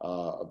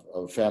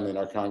a family in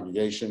our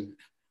congregation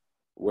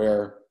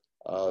where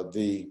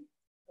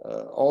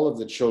all of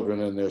the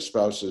children and their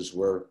spouses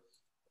are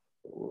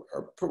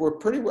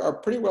pretty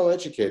well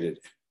educated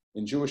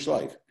in Jewish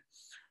life.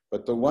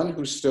 But the one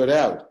who stood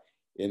out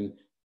in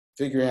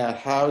figuring out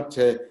how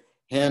to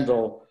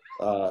handle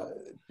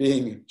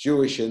being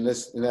Jewish in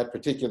that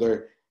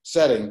particular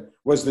setting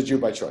was the Jew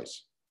by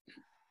choice,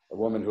 a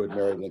woman who had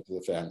married into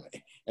the family.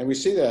 And we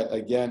see that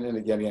again and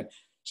again and again.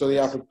 So the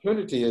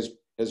opportunity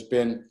has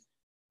been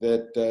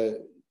that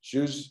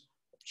Jews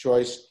of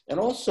choice, and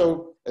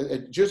also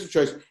Jews of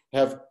choice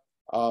have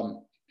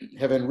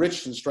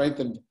enriched and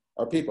strengthened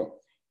our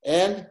people.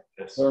 And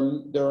Yes.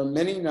 there are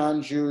many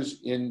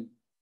non-Jews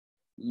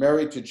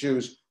married to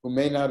Jews who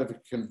may not have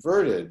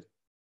converted,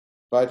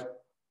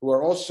 but who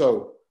are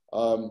also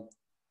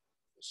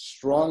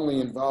strongly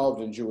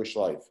involved in Jewish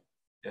life.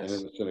 Yes.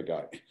 And in the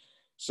synagogue.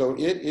 So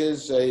it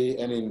is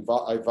an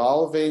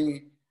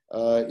evolving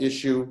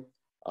issue,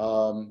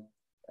 and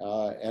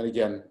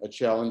again, a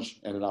challenge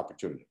and an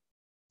opportunity.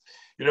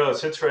 You know,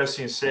 it's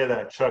interesting to say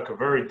that, Chuck. A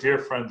very dear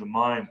friend of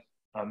mine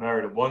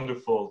married a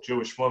wonderful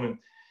Jewish woman,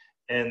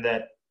 and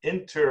that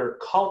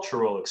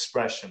intercultural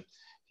expression.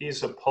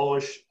 He's of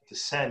Polish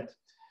descent,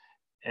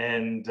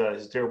 and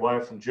his dear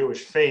wife from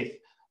Jewish faith.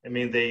 I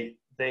mean,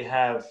 they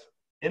have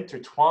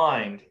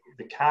intertwined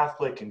the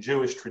Catholic and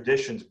Jewish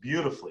traditions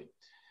beautifully.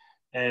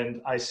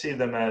 And I see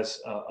them as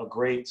a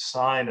great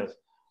sign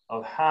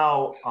of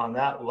how, on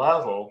that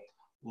level,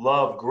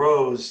 love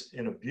grows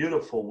in a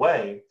beautiful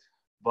way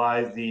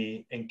by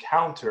the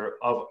encounter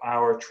of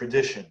our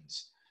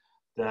traditions,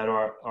 that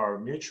our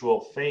mutual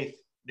faith,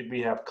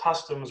 we have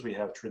customs, we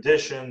have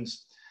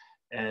traditions,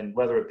 and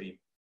whether it be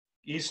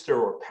Easter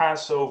or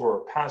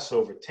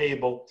Passover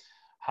table,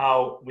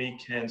 how we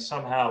can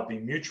somehow be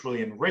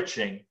mutually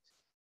enriching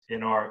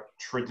in our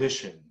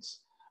traditions,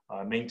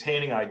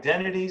 maintaining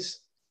identities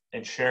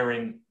and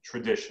sharing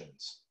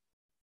traditions.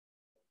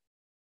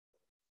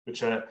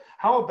 Which,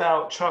 how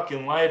about, Chuck,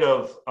 in light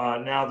of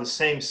now the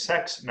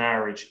same-sex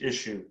marriage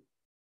issue,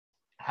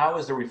 how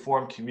is the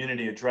Reformed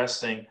community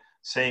addressing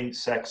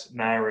same-sex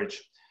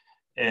marriage,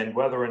 and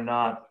whether or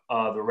not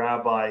the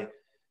rabbi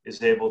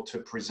is able to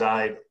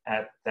preside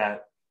at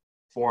that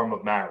form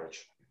of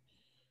marriage?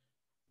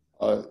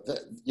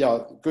 Yeah,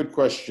 good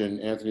question,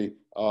 Anthony.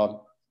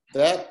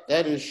 That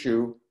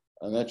issue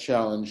and that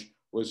challenge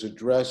was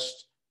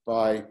addressed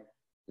by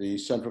the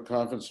Central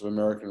Conference of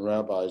American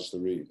Rabbis,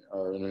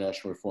 our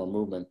international reform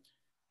movement,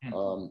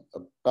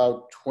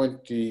 about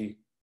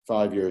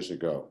 25 years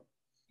ago.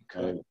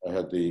 Okay. I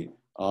had the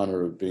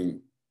honor of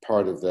being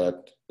part of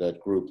that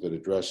group that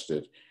addressed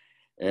it.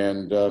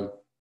 And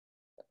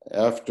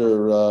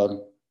after a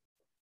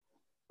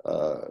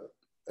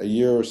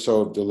year or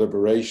so of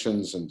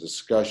deliberations and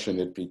discussion,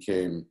 it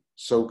became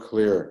so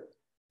clear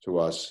to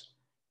us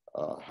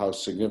how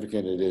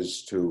significant it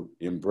is to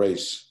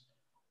embrace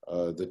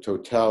the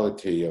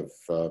totality of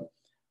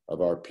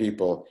our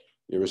people,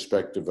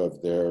 irrespective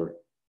of their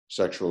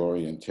sexual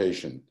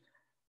orientation.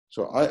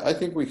 So I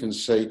think we can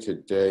say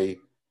today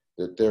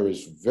that there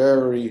is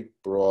very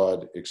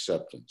broad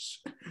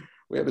acceptance.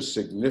 We have a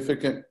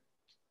significant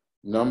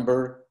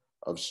number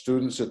of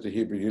students at the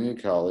Hebrew Union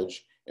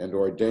College and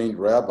ordained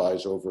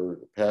rabbis over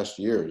the past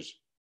years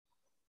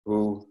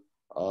who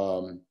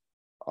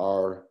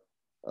are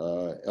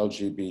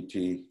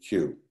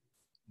LGBTQ.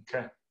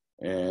 Okay.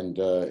 And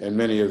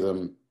many of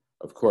them,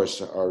 of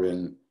course, are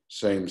in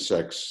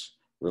same-sex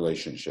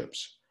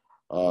relationships.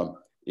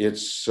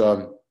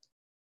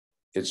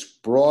 It's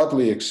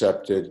broadly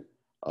accepted,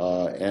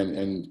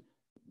 and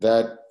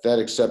that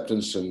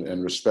acceptance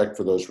and respect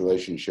for those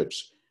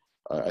relationships,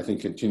 I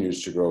think,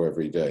 continues to grow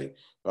every day.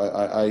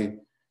 I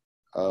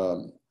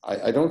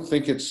don't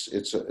think it's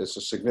a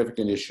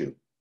significant issue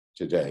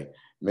today.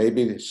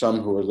 Maybe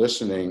some who are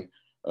listening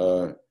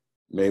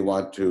may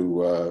want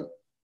to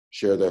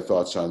share their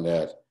thoughts on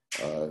that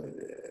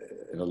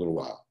in a little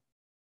while.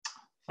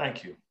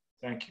 Thank you.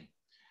 Thank you.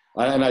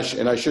 And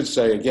I should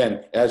say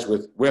again, as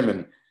with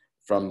women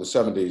from the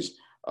 70s,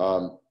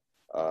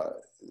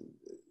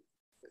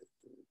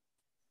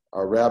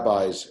 our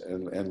rabbis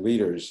and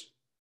leaders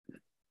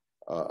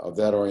of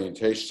that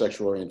orientation,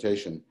 sexual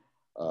orientation,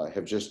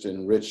 have just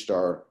enriched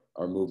our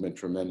movement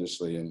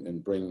tremendously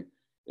and bring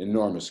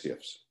enormous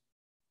gifts.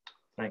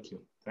 Thank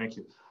you. Thank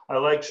you. I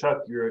like,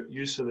 Chuck, your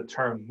use of the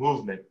term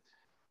movement.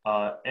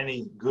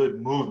 Any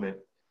good movement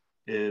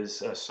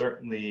is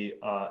certainly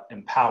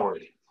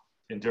empowered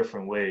in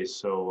different ways.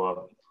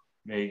 So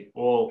may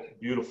all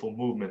beautiful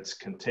movements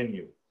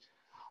continue.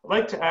 I'd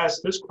like to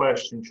ask this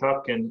question,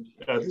 Chuck, and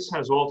this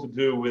has all to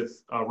do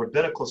with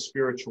rabbinical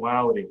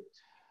spirituality.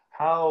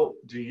 How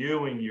do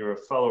you and your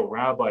fellow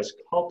rabbis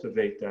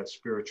cultivate that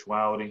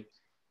spirituality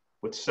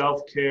with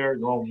self-care,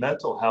 your own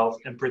mental health,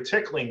 and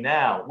particularly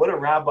now, what are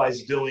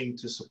rabbis doing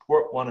to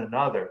support one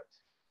another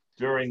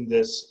during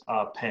this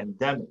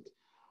pandemic?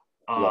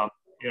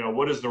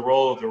 What is the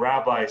role of the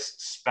rabbi's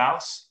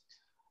spouse?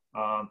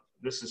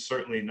 This is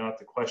certainly not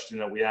the question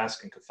that we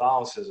ask in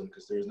Catholicism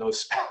because there's no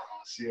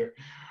spouse here.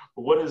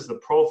 But what is the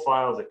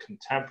profile of the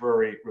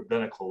contemporary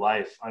rabbinical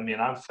life? I mean,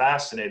 I'm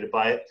fascinated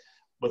by it.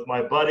 With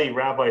my buddy,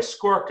 Rabbi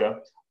Skorka,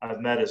 I've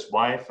met his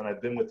wife and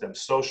I've been with them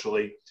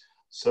socially.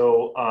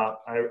 So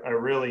I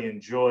really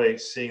enjoy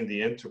seeing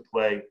the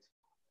interplay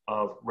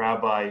of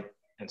rabbi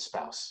and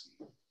spouse.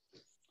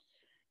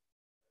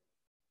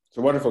 It's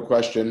a wonderful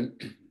question,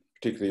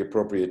 particularly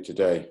appropriate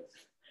today.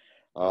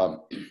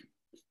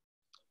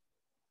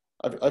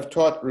 I've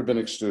taught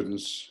rabbinic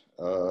students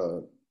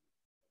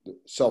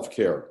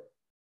self-care,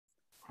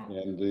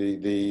 and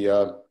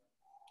the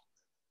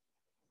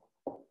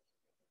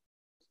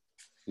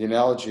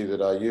analogy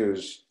that I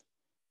use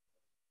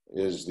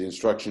is the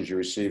instructions you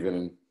receive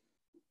in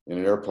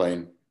an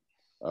airplane.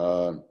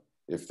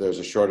 If there's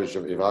a shortage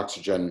if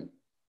oxygen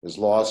is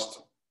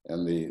lost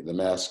and the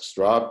masks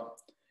drop,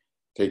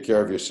 take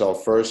care of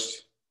yourself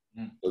first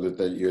so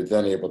that you're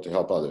then able to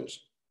help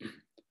others.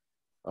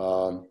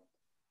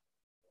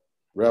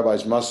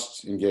 Rabbis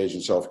must engage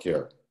in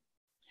self-care.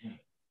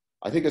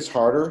 I think it's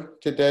harder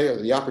today.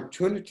 The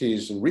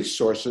opportunities and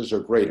resources are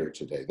greater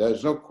today.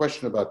 There's no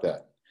question about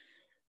that.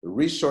 The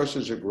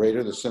resources are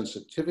greater, the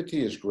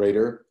sensitivity is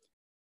greater,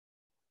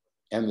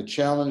 and the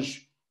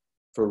challenge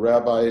for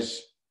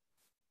rabbis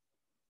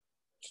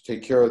to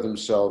take care of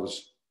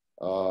themselves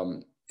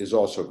is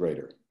also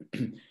greater.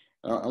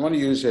 I want to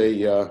use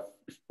another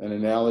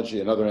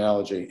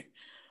analogy.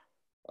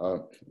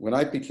 When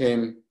I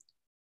became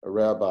a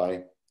rabbi,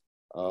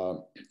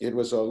 it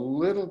was a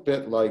little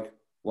bit like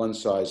one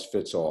size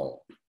fits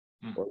all,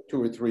 or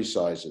 2 or 3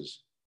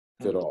 sizes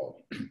fit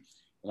all.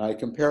 And I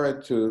compare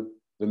it to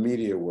the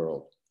media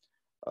world.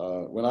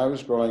 When I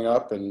was growing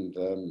up,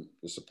 and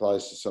this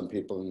applies to some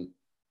people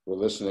who are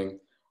listening,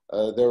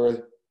 there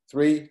were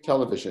 3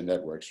 television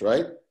networks,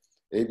 right?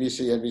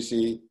 ABC,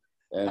 NBC,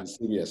 and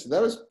CBS. And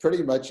that was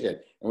pretty much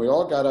it. And we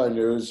all got our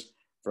news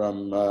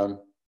from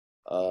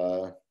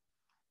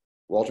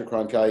Walter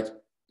Cronkite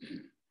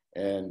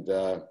and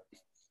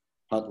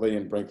Huntley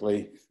and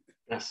Brinkley.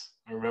 Yes,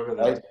 I remember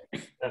that.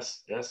 Right?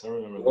 Yes, I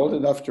remember that. Old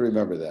enough to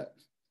remember that.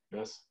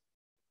 Yes.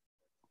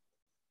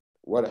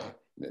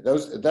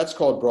 That's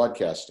called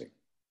broadcasting.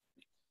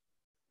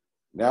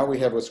 Now we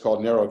have what's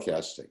called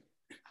narrowcasting.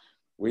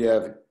 We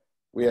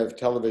have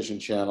television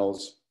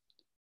channels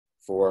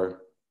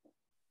for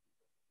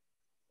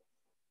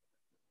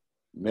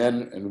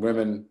men and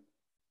women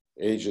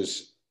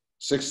ages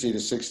 60 to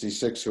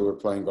 66 who are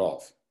playing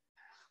golf.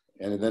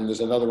 And then there's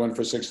another one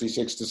for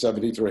 66 to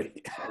 73.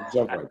 And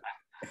so forth.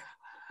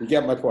 You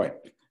get my point.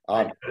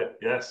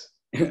 Yes.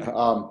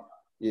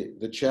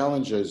 The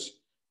challenge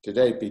is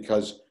today,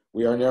 because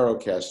we are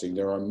narrowcasting,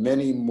 there are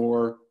many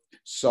more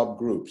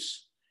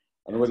subgroups.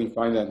 I don't know whether you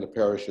find that in the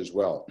parish as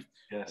well.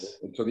 Yes.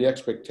 And so the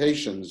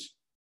expectations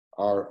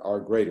are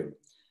greater.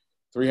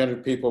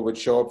 300 people would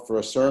show up for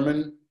a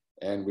sermon,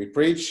 and we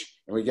preach,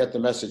 and we get the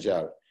message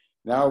out.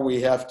 now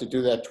we have to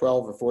do that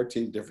 12 or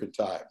 14 different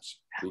times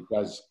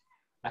because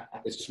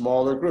it's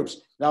smaller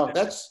groups. Now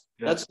that's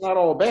not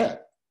all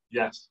bad.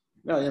 Yes.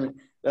 No, I mean,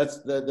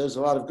 there's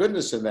a lot of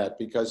goodness in that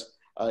because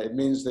it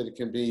means that it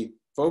can be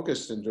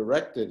focused and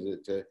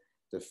directed to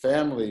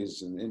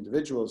families and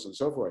individuals and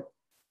so forth.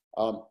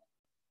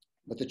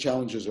 But the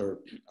challenges are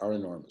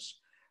enormous.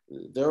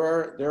 There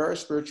are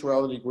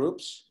spirituality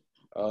groups.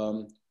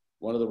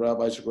 One of the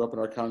rabbis who grew up in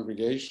our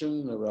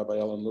congregation, Rabbi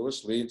Ellen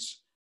Lewis,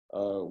 leads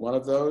one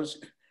of those.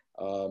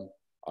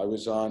 I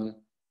was on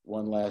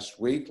one last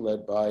week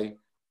led by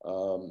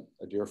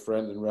a dear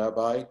friend and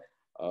rabbi.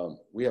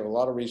 We have a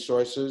lot of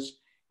resources,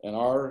 and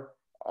our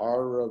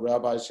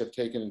rabbis have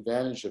taken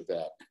advantage of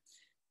that.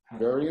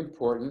 Very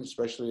important,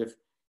 especially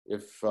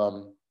if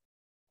some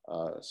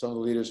of the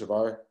leaders of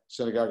our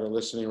synagogue are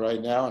listening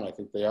right now, and I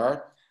think they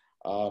are.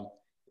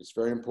 It's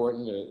very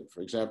important,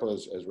 for example,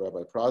 as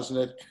Rabbi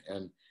Prosnit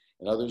and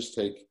others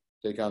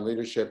take on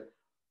leadership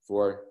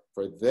for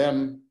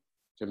them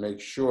to make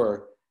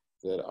sure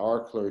that our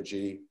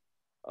clergy,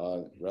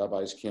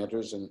 rabbis,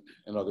 cantors, and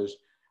others,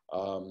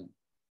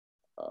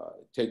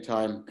 take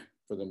time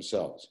for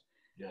themselves.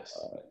 Yes.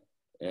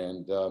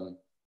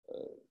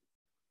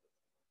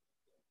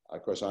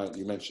 Of course,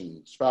 you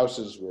mentioned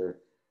spouses.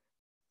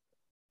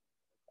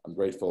 I'm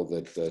grateful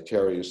that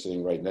Terry, who's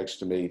sitting right next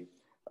to me,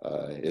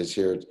 is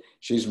here.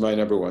 She's my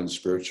number one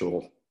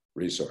spiritual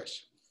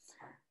resource.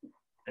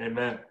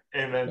 Amen.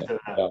 Amen to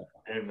that.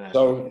 Amen.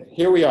 So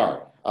here we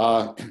are.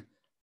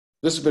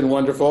 This has been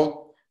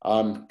wonderful.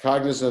 I'm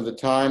cognizant of the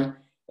time,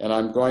 and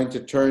I'm going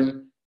to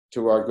turn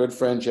to our good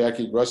friend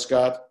Jackie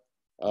Gruscott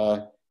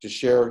to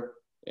share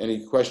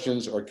any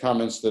questions or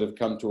comments that have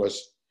come to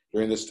us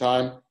during this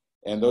time.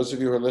 And those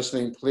of you who are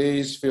listening,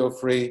 please feel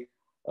free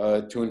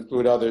to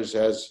include others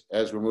as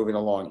we're moving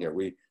along here.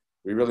 We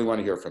really want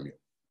to hear from you.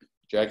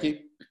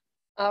 Jackie?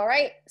 All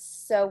right,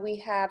 so we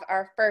have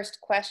our first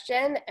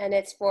question, and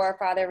it's for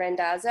Father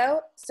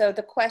Randazzo. So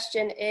the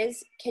question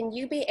is, can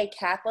you be a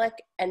Catholic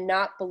and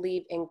not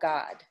believe in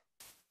God?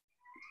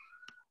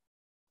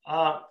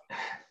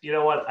 You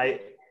know what? I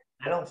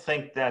don't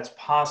think that's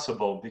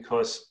possible,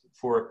 because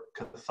for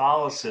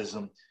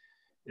Catholicism,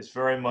 it's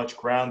very much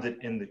grounded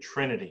in the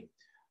Trinity,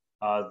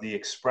 the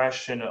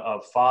expression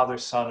of Father,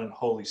 Son, and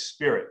Holy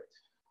Spirit.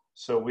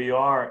 So we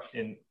are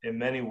in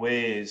many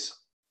ways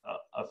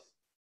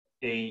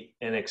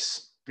an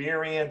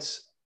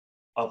experience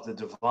of the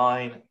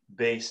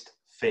divine-based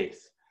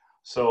faith.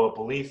 So a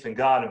belief in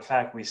God, in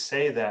fact, we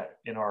say that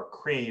in our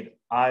creed,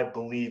 I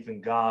believe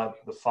in God,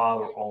 the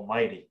Father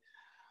Almighty.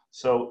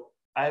 So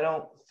I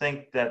don't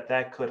think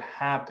that could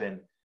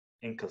happen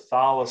in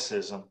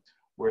Catholicism,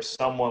 where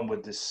someone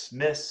would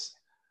dismiss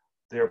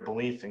their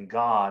belief in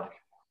God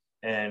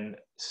and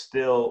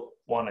still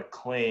want to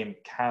claim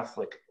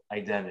Catholic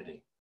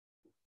identity.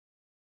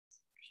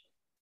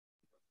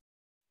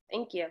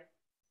 Thank you.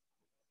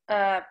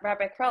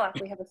 Rabbi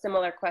Kroloff, we have a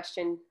similar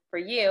question for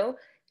you.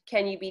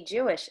 Can you be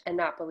Jewish and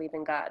not believe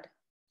in God?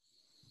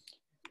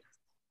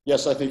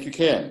 Yes, I think you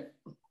can.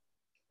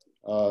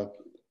 There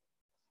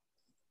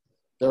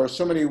are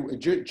so many.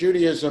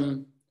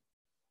 Judaism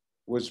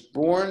was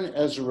born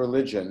as a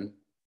religion,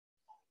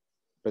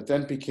 but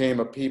then became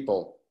a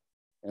people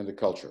and a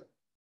culture.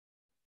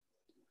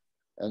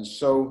 And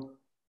so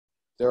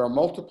there are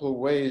multiple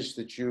ways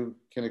that you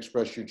can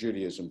express your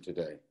Judaism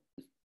today.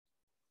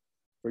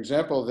 For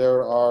example,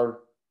 there are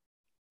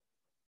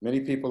many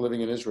people living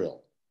in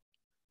Israel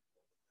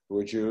who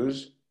are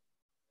Jews,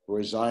 who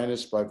are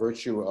Zionists by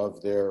virtue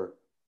of their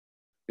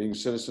being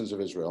citizens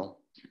of Israel,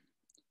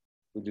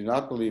 who do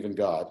not believe in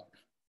God,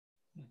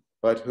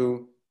 but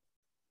who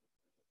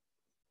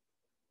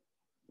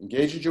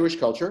engage in Jewish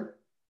culture,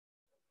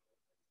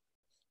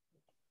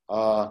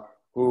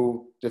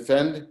 who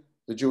defend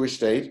the Jewish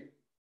state,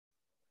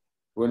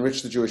 who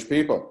enrich the Jewish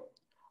people.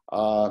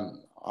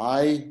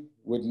 I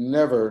would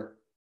never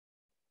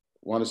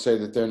want to say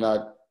that they're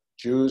not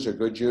Jews or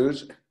good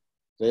Jews.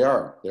 They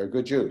are. They're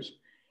good Jews.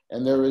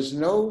 And there's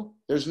no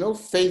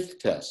faith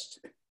test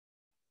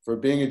for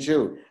being a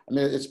Jew. I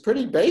mean, it's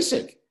pretty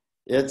basic.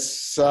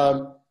 It's,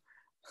 if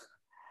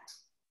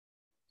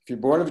you're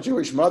born of a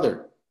Jewish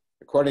mother,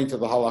 according to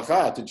the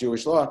halakha, to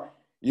Jewish law,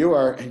 you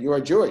are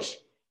Jewish.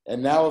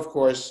 And now, of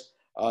course,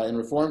 in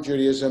Reform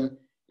Judaism,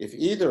 if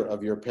either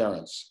of your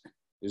parents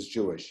is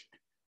Jewish,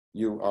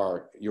 you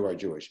are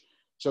Jewish.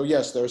 So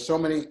yes, there are so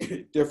many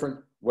different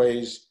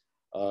ways,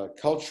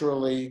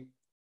 culturally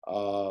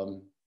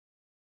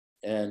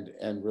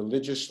and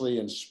religiously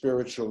and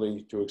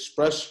spiritually, to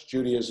express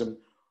Judaism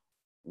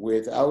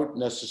without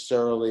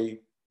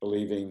necessarily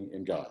believing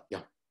in God.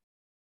 Yeah.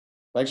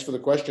 Thanks for the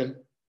question.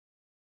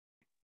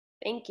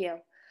 Thank you.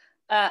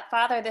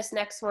 Father, this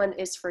next one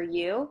is for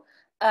you.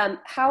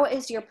 How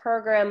is your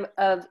program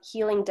of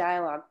healing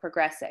dialogue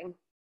progressing?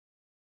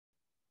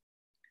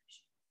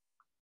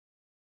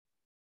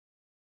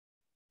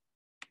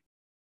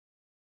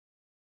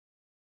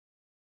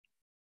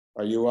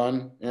 Are you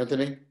on,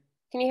 Anthony?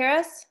 Can you hear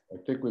us? I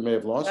think we may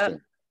have lost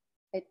him.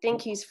 I think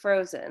he's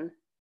frozen.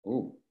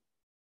 Ooh.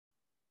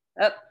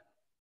 Oh,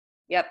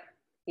 Yep,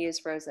 he is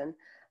frozen.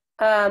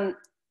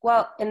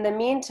 Well, in the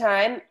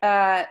meantime,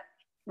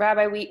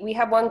 Rabbi, we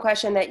have one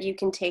question that you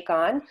can take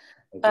on.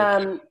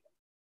 Okay.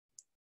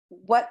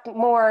 What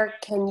more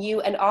can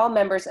you and all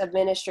members of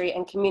ministry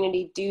and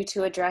community do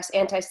to address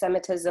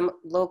anti-Semitism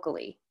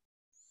locally?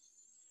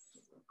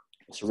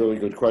 It's a really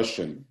good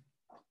question.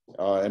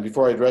 And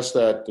before I address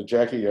that,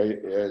 Jackie,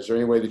 is there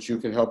any way that you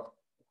can help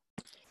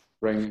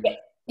bring?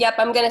 Yep,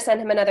 I'm going to send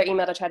him another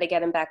email to try to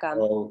get him back on.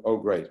 Oh,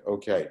 great.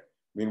 Okay.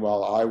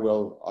 Meanwhile, I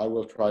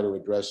will try to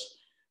address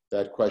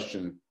that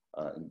question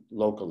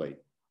locally.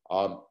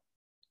 So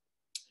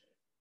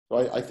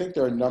I think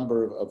there are a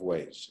number of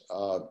ways.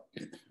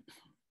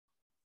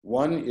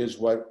 One is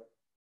what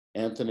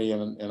Anthony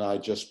and I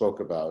just spoke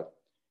about,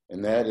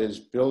 and that is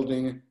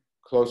building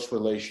close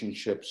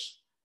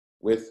relationships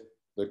with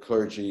the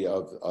clergy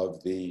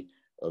of the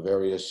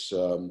various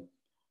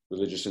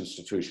religious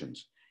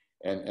institutions.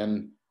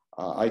 And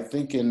I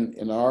think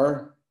in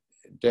our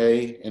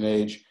day and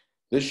age,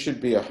 this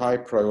should be a high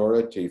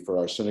priority for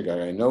our synagogue.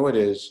 I know it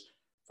is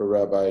for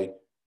Rabbi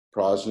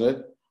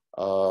Prosnit,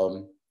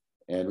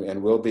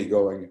 and will be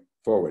going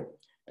forward.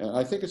 And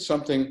I think it's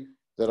something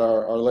that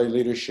our lay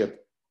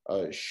leadership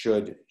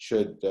should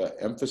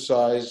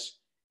emphasize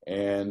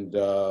and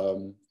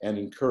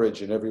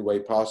encourage in every way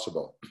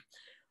possible.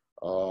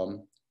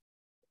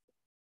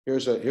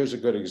 Here's a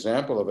good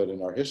example of it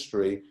in our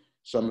history.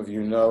 Some of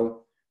you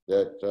know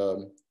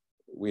that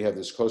we have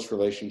this close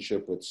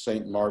relationship with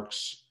St.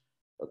 Mark's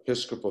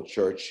Episcopal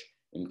Church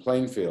in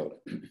Plainfield.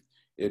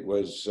 It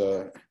was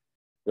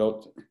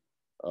built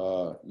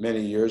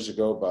many years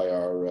ago by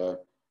our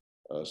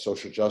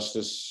social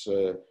justice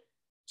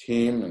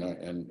team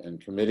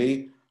and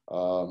committee,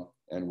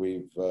 and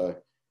we've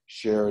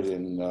shared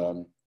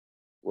in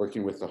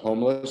working with the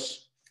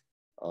homeless.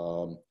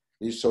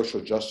 These social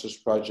justice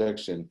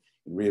projects in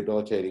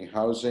rehabilitating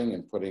housing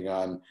and putting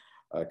on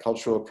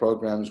cultural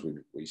programs.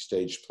 We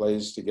staged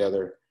plays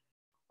together.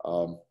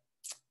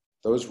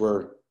 Those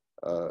were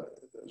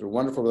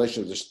wonderful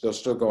relationships. They're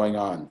still going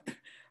on.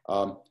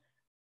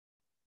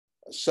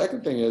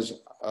 Second thing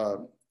is,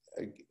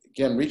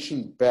 again,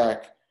 reaching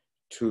back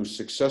to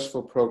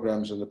successful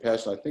programs in the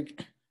past. I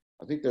think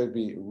there'd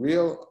be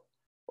real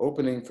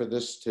opening for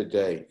this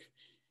today,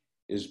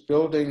 is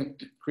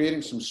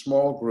creating some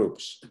small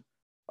groups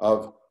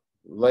of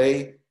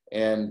lay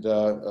and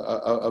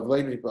of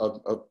lay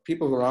people, of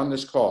people who are on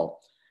this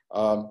call,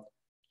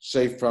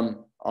 say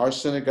from our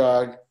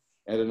synagogue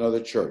and another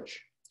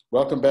church.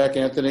 Welcome back,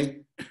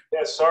 Anthony.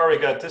 Yeah, sorry,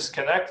 got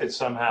disconnected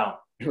somehow.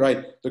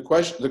 Right. The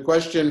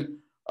question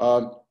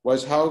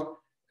was, how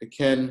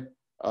can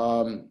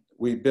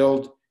we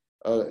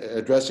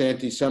address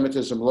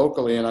anti-Semitism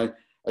locally? And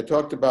I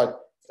talked about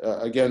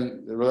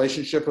again the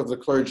relationship of the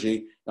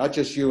clergy, not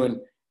just you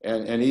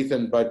and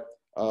Ethan, but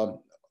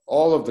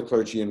all of the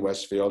clergy in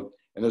Westfield.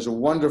 And there's a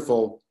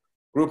wonderful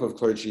group of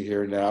clergy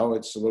here now.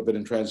 It's a little bit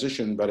in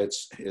transition, but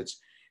it's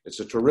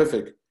a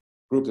terrific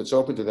group that's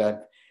open to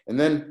that. And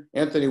then,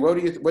 Anthony, what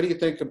do you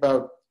think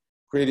about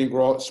creating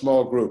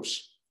small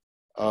groups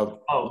of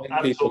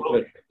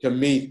people to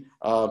meet,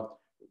 the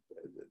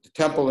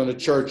temple in a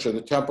church or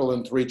the temple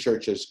in 3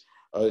 churches,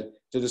 to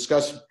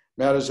discuss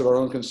matters of our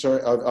own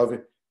concern, of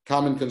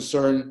common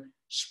concern,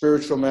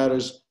 spiritual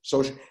matters,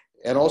 social,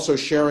 and also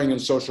sharing in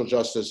social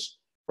justice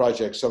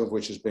projects, some of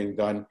which is being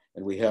done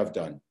and we have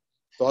done.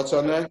 Thoughts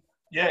on that?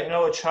 Yeah, you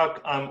know what,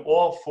 Chuck, I'm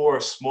all for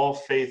small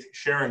faith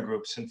sharing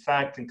groups. In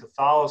fact, in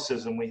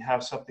Catholicism, we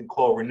have something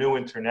called Renew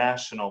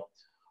International,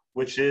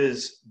 which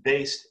is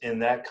based in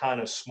that kind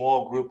of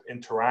small group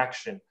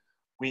interaction.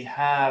 We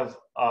have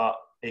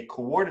a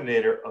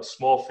coordinator of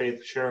small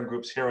faith sharing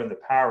groups here in the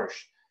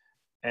parish.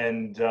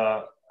 And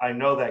I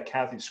know that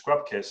Kathy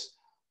Skrupkis,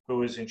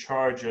 who is in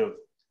charge of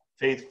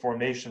faith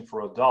formation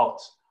for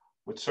adults,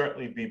 would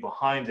certainly be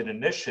behind an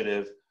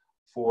initiative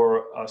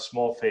for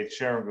small faith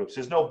sharing groups.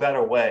 There's no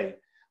better way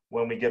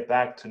when we get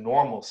back to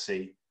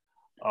normalcy,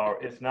 or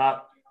if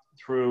not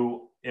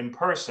through in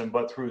person,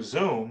 but through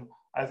Zoom.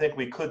 I think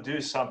we could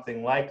do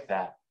something like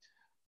that.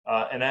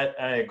 And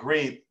I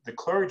agree, the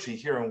clergy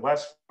here in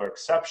Westfield are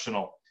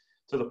exceptional,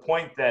 to the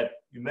point that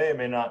you may or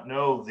may not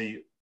know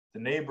the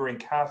neighboring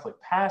Catholic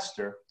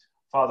pastor,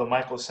 Father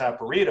Michael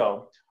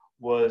Saporito,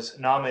 was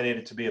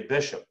nominated to be a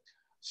bishop.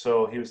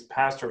 So he was the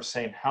pastor of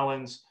St.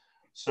 Helens.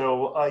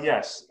 So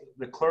yes,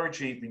 the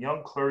clergy, the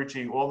young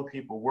clergy, all the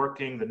people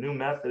working, the new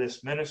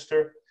Methodist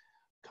minister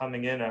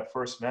coming in at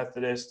First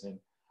Methodist, and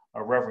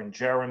Reverend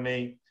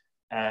Jeremy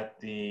at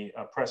the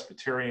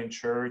Presbyterian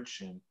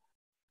Church, and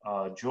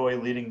Joy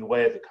leading the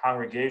way at the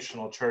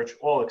Congregational Church,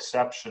 all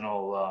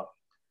exceptional.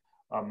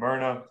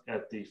 Myrna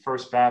at the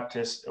First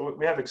Baptist.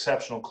 We have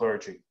exceptional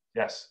clergy.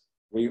 Yes,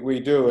 we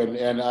do,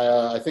 and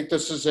I think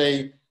this is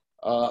a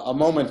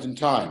moment in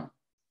time.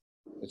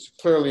 It's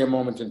clearly a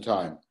moment in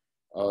time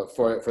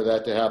for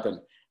that to happen.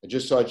 I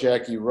just saw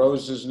Jackie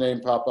Rose's name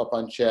pop up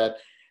on chat.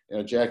 You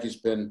know, Jackie's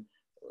been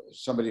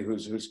somebody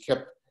who's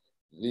kept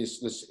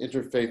this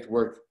interfaith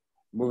work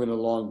moving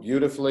along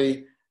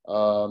beautifully.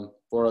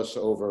 for us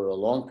over a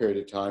long period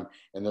of time,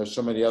 and there's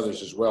so many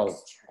others as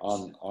well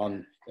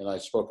and I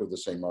spoke of the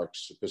St.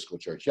 Mark's Episcopal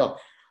Church. Yeah,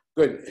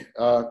 good.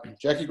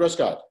 Jackie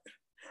Grescott.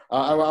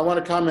 I want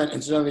to comment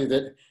incidentally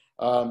that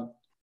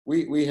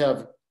we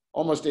have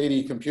almost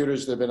 80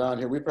 computers that have been on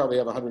here. We probably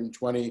have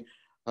 120,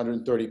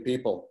 130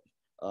 people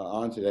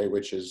on today,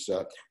 which is,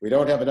 we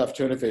don't have enough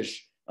tuna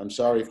fish. I'm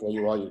sorry for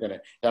you all. You're going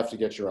to have to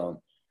get your own.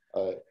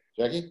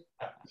 Jackie?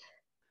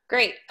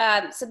 Great.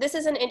 So this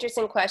is an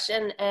interesting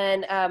question,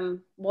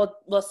 and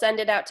we'll send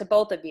it out to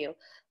both of you.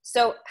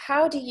 So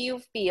how do you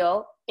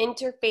feel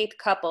interfaith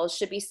couples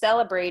should be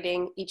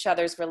celebrating each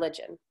other's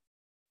religion?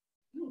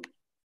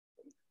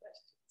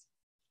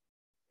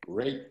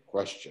 Great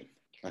question.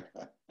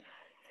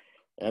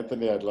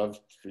 Anthony, I'd love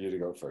for you to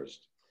go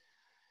first.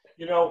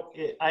 You know,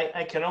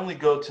 I can only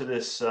go to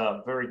this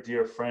very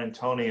dear friend,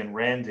 Tony and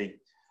Randy.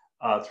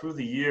 Through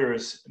the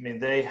years, I mean,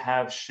 they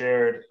have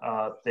shared,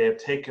 they have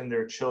taken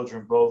their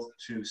children both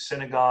to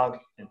synagogue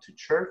and to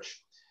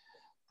church.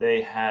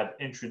 They have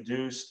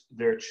introduced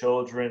their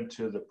children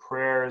to the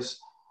prayers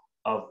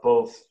of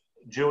both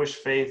Jewish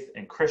faith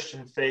and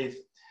Christian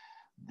faith.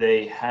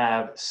 They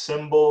have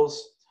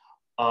symbols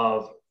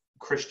of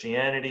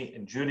Christianity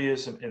and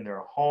Judaism in their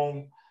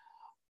home.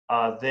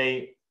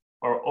 They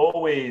are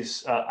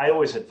always, I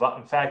always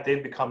advise, in fact,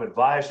 they've become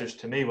advisors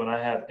to me when I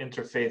have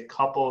interfaith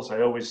couples.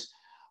 I always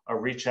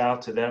reach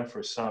out to them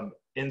for some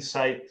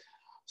insight.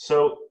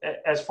 So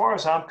as far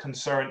as I'm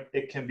concerned,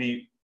 it can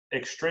be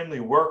extremely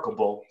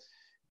workable.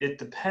 It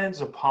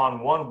depends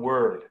upon one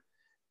word,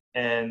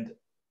 and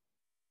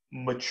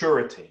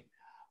maturity.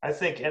 I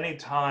think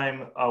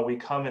anytime we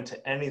come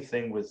into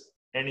anything with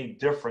any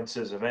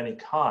differences of any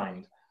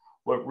kind,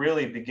 what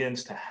really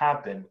begins to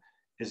happen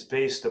is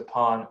based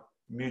upon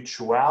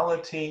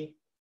mutuality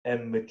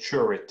and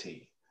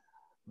maturity.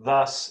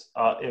 Thus,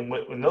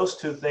 when those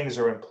two things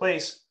are in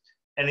place,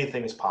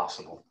 anything is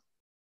possible.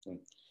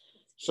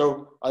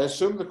 So I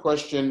assume the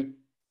question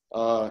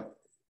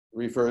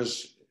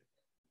refers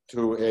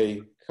to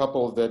a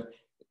couple that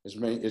is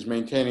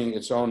maintaining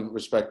its own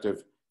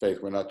respective faith.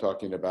 We're not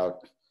talking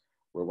about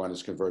where one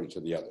is converted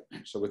to the other.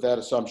 So with that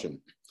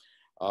assumption,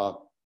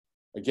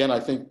 again, I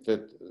think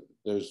that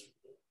there's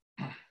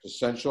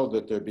essential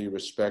that there be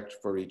respect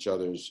for each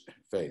other's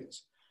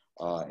faiths.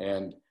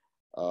 And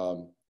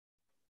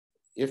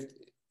if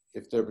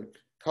the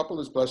couple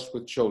is blessed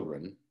with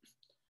children,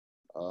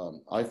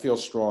 I feel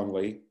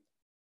strongly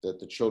that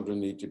the children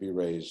need to be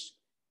raised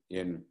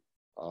in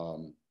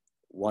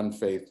one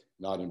faith,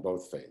 not in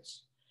both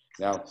faiths.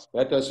 Now,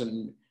 that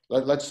doesn't,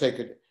 let's take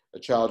a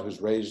child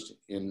who's raised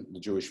in the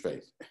Jewish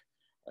faith,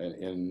 in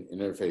an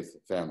interfaith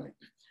family.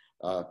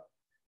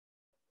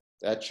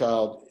 That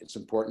child, it's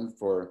important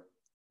for,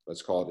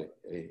 let's call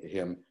it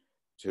him,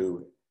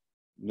 to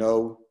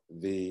know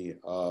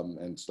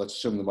and let's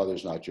assume the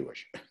mother's not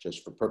Jewish,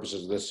 just for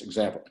purposes of this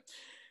example.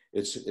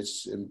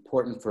 It's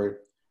important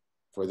for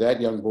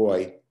that young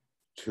boy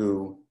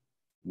to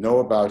know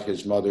about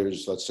his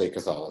mother's, let's say,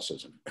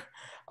 Catholicism,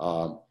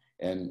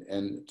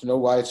 and to know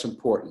why it's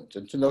important,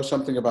 and to know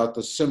something about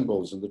the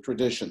symbols and the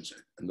traditions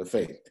and the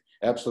faith,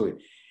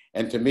 absolutely.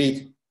 And to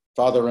meet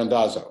Father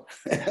Randazzo.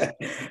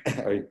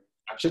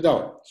 should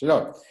know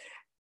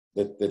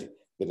that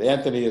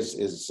Anthony is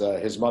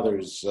his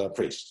mother's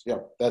priest. Yeah,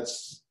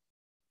 that's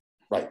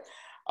right.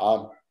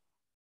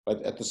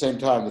 But at the same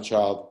time, the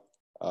child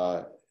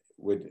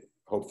would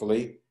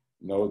hopefully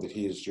know that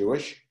he is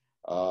Jewish,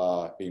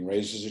 being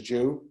raised as a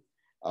Jew,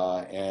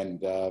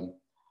 and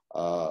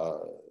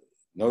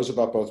knows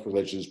about both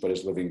religions, but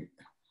is living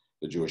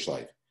the Jewish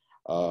life.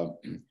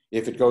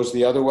 If it goes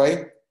the other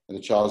way, and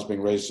the child is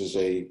being raised as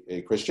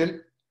a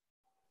Christian,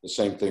 the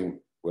same thing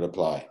would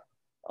apply.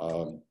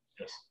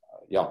 Yes.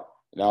 Yeah.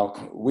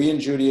 Now, we in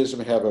Judaism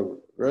have a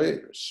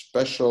very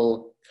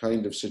special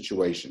kind of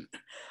situation.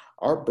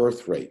 Our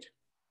birth rate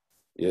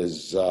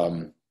is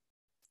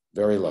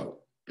very low.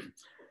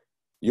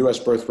 U.S.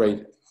 birth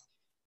rate,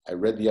 I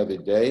read the other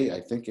day, I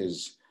think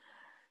is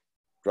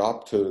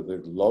dropped to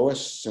the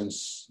lowest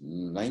since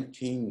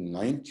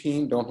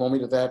 1919. Don't hold me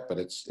to that, but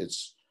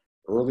it's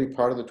early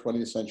part of the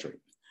 20th century.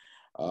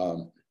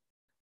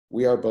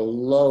 We are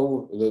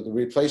below, the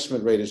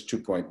replacement rate is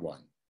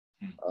 2.1.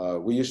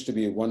 We used to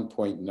be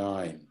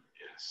 1.9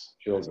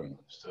 children.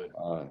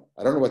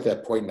 I don't know what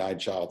that 0.9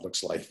 child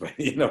looks like, but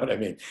you know what I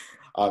mean.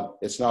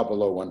 It's now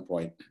below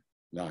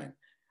 1.9.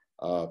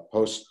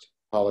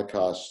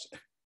 Post-Holocaust,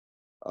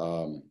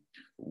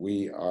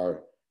 we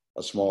are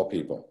a small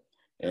people,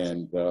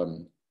 and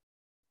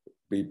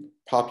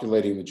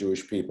repopulating the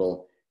Jewish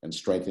people and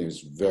strengthening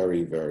is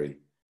very, very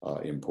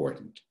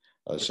important.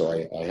 So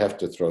I have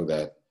to throw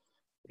that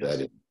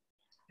in.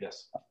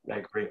 Yes, I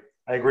agree.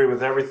 I agree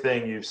with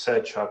everything you've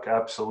said, Chuck.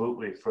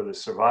 Absolutely, for the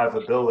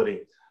survivability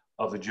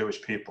of the Jewish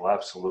people.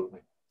 Absolutely,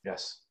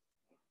 yes.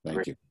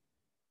 Thank you.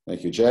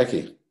 Thank you,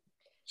 Jackie.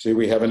 See,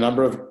 we have a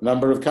number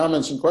of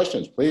comments and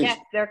questions. Please. Yes,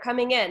 they're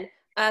coming in.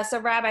 So,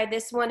 Rabbi,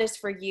 this one is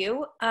for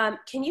you.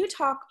 Can you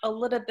talk a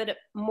little bit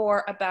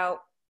more about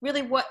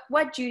really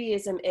what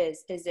Judaism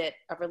is. Is it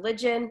a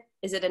religion?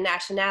 Is it a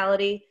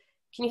nationality?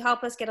 Can you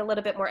help us get a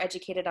little bit more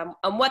educated on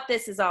what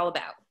this is all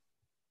about?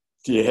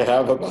 Do you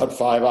have about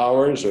 5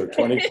 hours or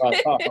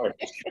 25 hours?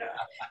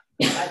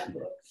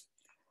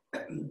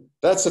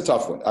 That's a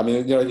tough one. I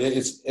mean, you know,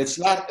 it's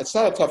not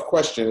a tough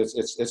question.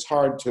 It's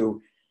hard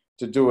to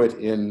do it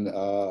in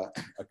a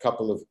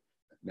couple of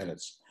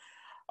minutes,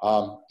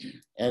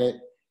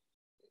 and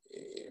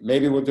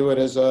maybe we'll do it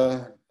as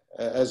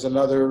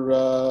another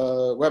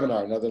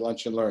webinar, another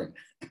Lunch and Learn.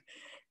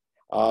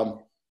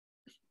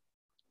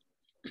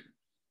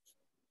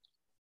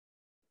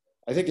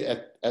 I think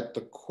at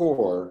the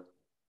core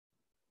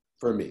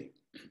for me,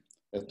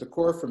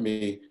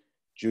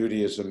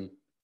 Judaism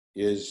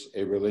is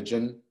a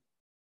religion,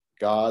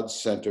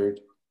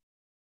 God-centered,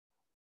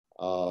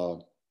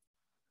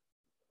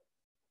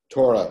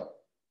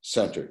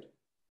 Torah-centered,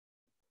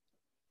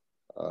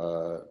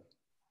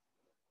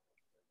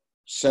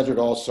 centered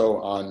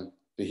also on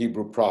the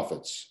Hebrew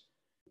prophets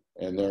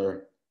and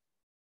their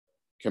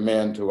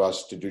command to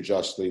us to do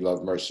justly,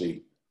 love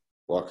mercy,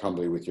 walk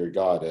humbly with your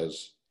God,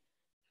 as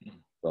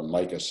from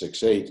Micah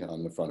 6:8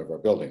 on the front of our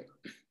building,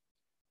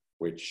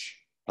 which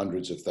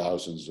hundreds of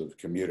thousands of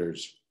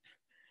commuters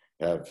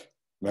have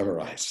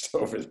memorized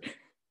over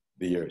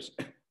the years.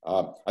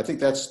 I think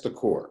that's the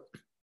core.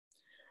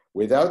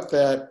 Without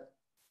that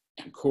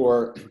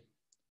core,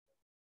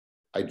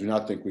 I do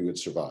not think we would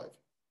survive.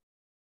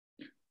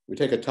 We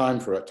take a time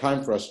for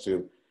us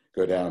to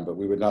go down, but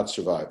we would not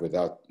survive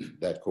without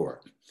that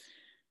core.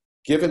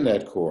 Given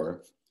that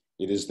core,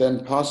 it is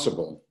then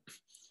possible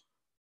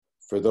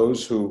for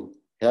those who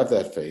have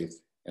that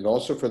faith, and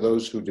also for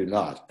those who do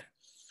not,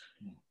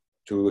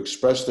 to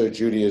express their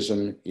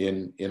Judaism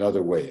in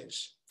other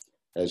ways,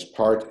 as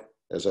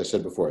I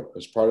said before,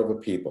 as part of a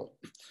people,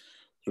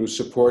 through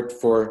support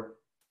for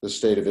the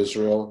state of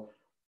Israel,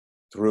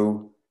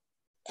 through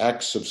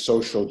acts of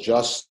social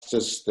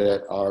justice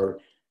that are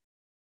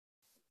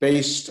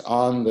based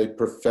on the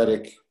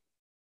prophetic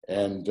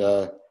and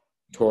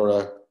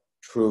Torah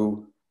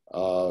true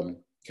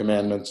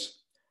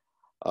commandments.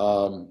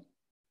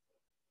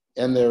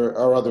 And there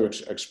are other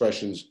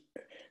expressions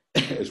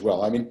as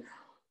well. I mean,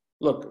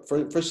 look,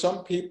 for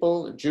some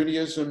people,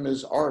 Judaism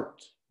is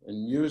art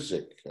and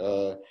music,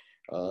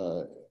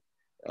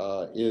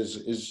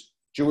 is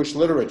Jewish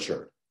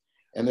literature.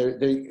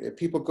 And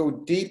people go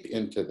deep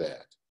into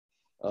that.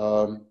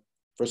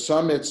 For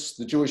some, it's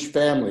the Jewish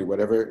family,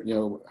 whatever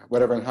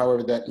and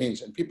however that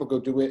means. And people go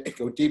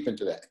deep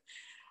into that.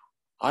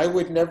 I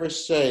would never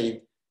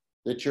say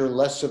that you're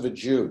less of a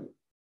Jew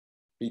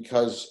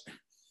because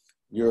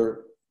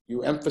you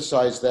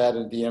emphasize that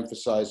and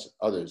de-emphasize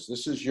others.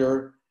 This is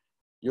your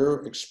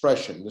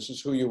expression. This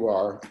is who you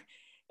are.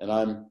 And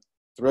I'm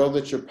thrilled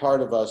that you're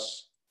part of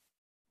us,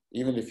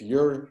 even if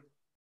your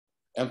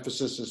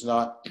emphasis is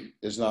not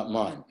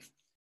mine.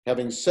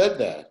 Having said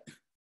that,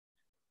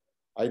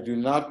 I do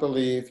not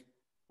believe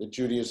that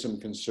Judaism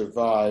can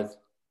survive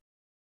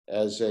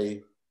as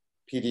a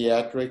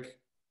pediatric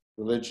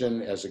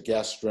religion, as a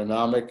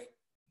gastronomic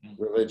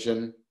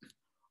religion,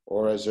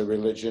 or as a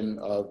religion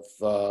of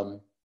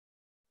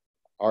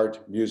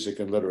art, music,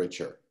 and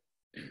literature.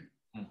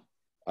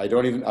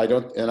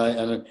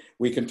 And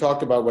we can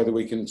talk about whether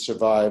we can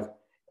survive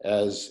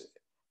as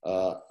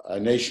a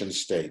nation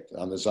state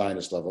on the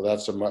Zionist level.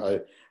 That's a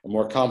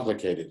more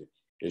complicated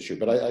issue,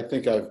 but I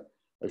think I've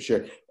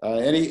shared. I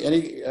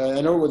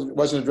know it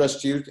wasn't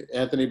addressed to you,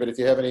 Anthony, but if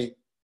you have any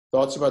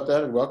thoughts about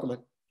that, I'd welcome it.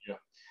 Yeah.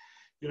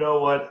 You know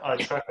what,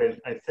 Chuck,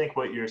 I think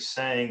what you're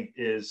saying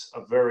is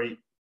a very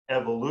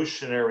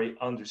evolutionary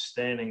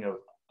understanding of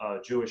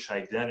Jewish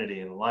identity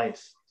in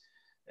life.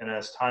 And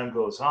as time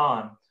goes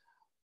on,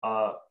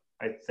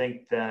 I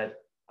think that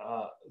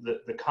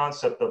the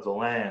concept of the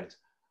land,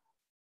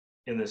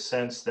 in the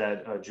sense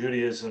that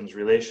Judaism's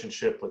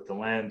relationship with the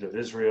land of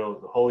Israel,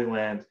 the Holy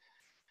Land,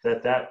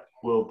 that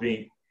will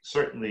be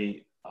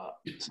certainly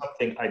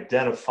something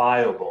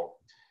identifiable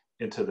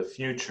into the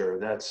future.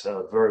 That's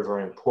very,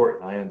 very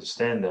important. I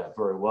understand that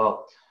very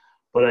well.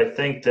 But I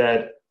think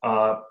that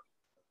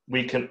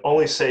we can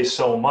only say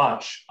so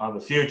much on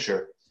the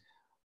future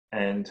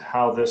and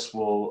how this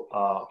will,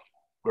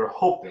 we're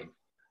hoping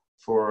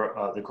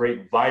for the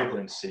great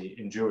vibrancy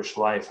in Jewish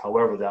life,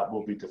 however that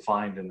will be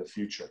defined in the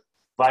future.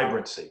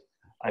 Vibrancy,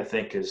 I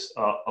think, is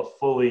a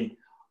fully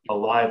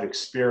alive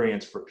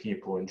experience for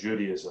people in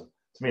Judaism.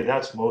 To me,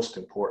 that's most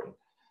important,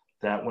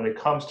 that when it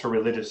comes to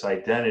religious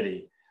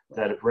identity,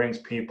 that it brings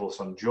people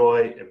some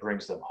joy, it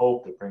brings them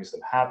hope, it brings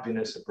them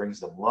happiness, it brings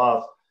them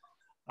love,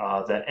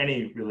 that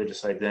any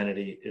religious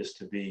identity is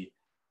to be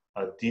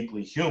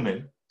deeply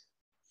human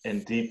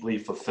and deeply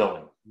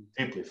fulfilling,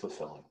 deeply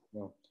fulfilling.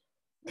 Well,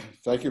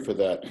 thank you for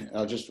that.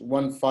 Just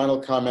one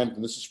final comment,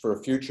 and this is for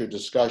a future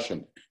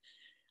discussion.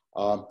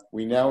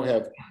 We now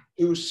have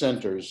 2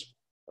 centers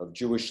of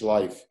Jewish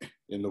life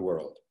in the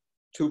world,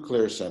 2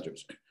 clear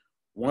centers.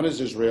 One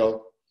is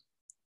Israel,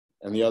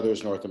 and the other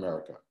is North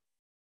America.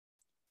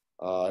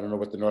 I don't know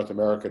what the North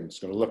American is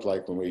going to look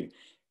like when we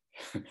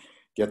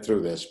get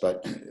through this,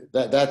 but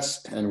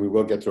and we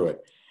will get through it.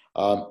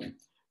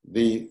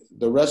 The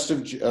rest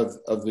of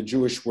the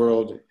Jewish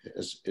world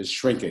is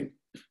shrinking,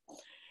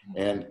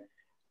 and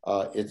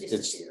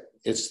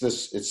it's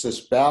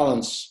this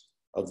balance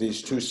of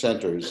these two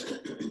centers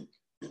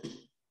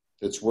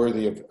that's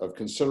worthy of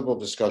considerable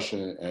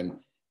discussion and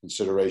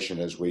consideration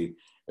as we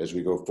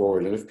go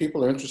forward. And if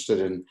people are interested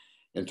in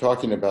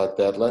talking about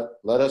that,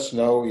 let us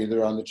know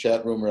either on the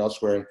chat room or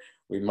elsewhere, and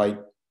we might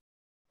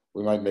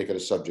make it a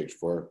subject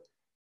for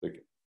the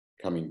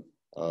coming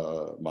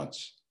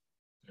months.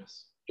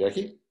 Yes.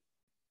 Jackie?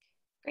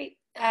 Great.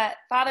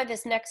 Father,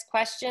 this next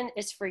question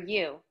is for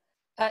you.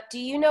 Do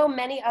you know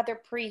many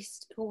other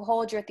priests who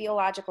hold your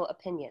theological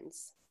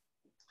opinions?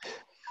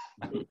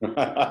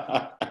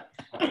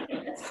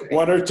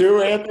 One or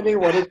two, Anthony,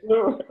 one or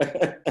two.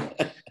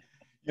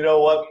 You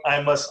know what?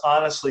 I must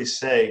honestly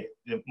say,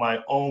 in my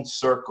own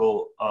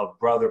circle of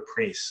brother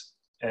priests,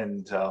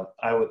 and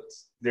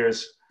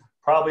there's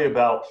probably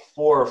about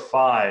 4 or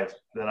 5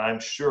 that I'm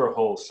sure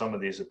hold some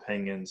of these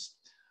opinions.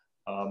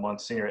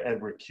 Monsignor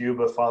Edward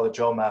Cuba, Father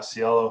Joe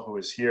Masiello, who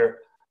is here,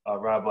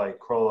 Rabbi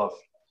Kroloff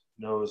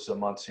knows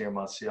Monsignor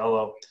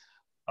Masiello,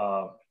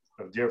 a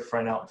dear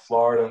friend out in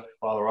Florida,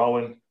 Father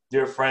Owen,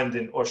 dear friend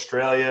in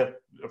Australia,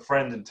 a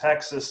friend in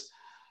Texas.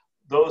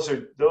 Those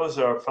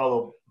are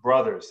fellow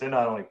brothers. They're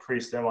not only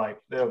priests,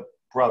 they're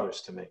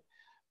brothers to me.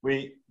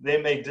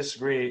 They may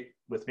disagree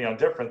with me on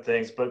different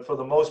things, but for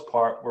the most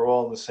part, we're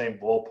all in the same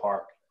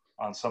ballpark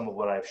on some of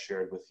what I've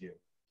shared with you.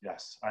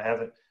 Yes, I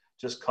haven't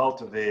just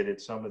cultivated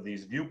some of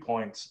these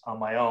viewpoints on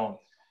my own.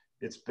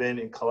 It's been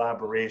in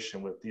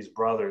collaboration with these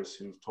brothers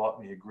who've taught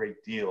me a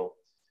great deal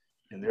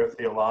in their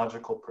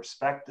theological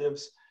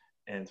perspectives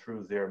and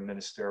through their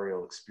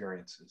ministerial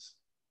experiences.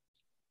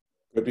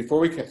 But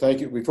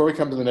thank you. Before we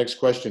come to the next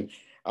question,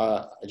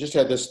 I just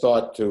had this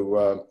thought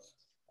to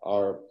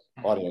our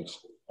audience,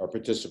 our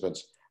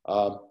participants.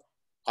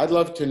 I'd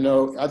love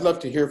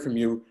to hear from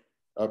you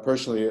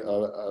personally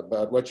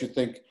about what you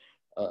think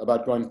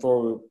about going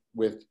forward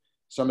with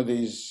some of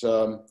these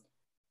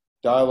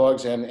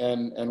dialogues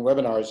and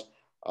webinars,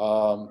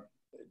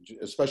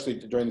 especially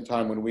during the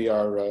time when we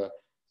are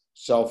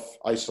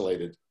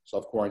self-isolated,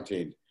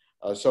 self-quarantined.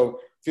 So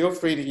feel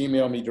free to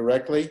email me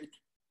directly.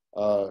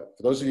 For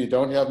those of you who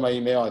don't have my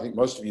email, I think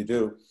most of you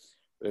do.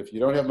 But if you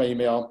don't have my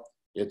email,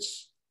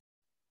 it's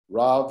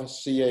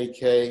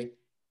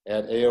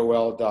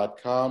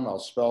ravcak@aol.com. I'll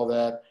spell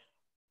that.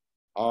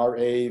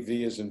 RAV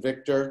as in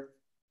Victor,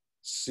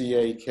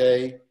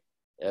 CAK@aol.com.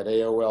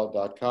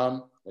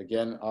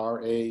 Again,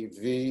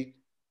 RAVCAK.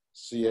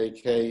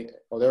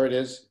 Oh, there it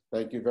is.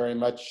 Thank you very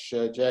much,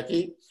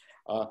 Jackie.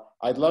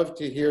 I'd love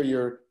to hear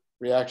your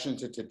reaction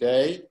to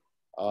today,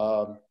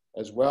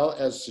 as well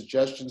as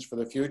suggestions for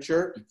the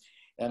future,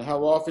 and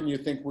how often you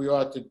think we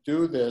ought to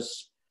do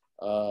this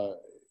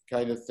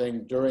kind of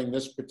thing during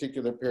this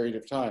particular period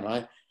of time.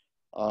 I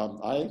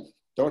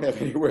don't have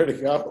anywhere to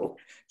go,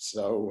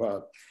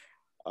 so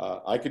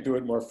I could do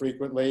it more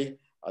frequently.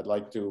 I'd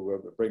like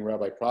to bring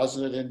Rabbi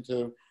Prosnit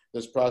into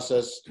this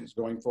process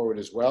going forward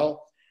as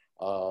well,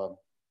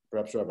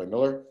 perhaps Rabbi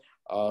Miller.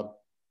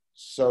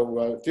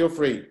 So feel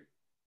free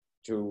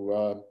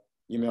to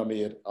email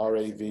me at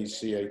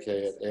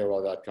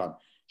ravcak@aol.com.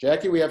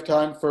 Jackie, we have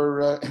time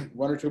for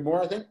 1 or 2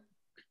 more, I think.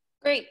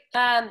 Great.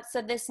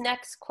 So this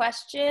next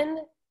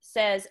question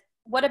says,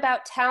 what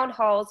about town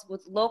halls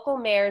with local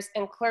mayors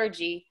and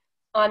clergy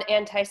on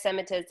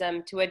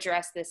anti-Semitism to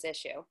address this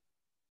issue?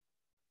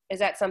 Is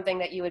that something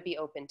that you would be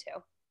open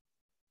to?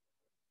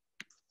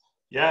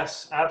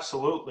 Yes,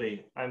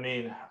 absolutely. I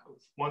mean,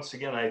 once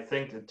again, I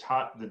think the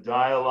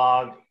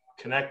dialogue,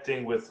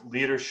 connecting with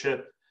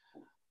leadership,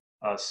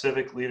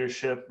 civic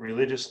leadership,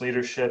 religious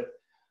leadership,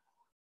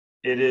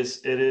 it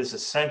is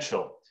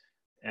essential,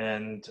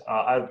 and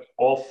I'm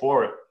all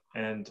for it.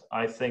 And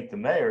I think the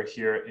mayor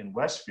here in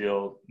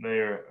Westfield,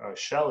 Mayor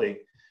Shelley,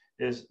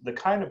 is the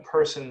kind of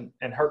person,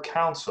 and her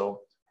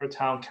council, her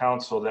town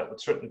council, that would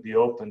certainly be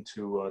open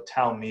to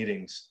town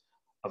meetings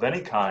of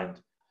any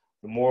kind.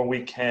 The more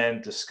we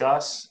can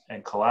discuss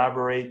and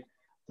collaborate,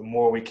 the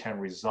more we can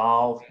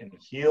resolve and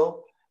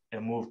heal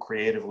and move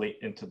creatively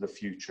into the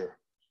future.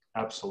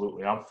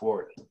 Absolutely, I'm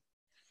for it.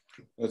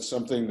 That's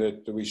something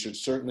that we should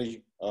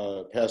certainly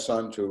pass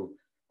on to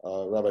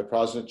Rabbi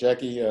Prosnit.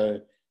 Jackie,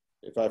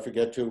 if I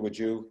forget to, would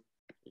you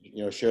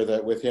share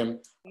that with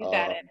him? You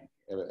got it.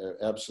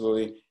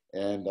 Absolutely.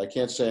 And I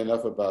can't say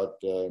enough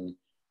about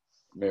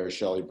Mayor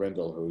Shelley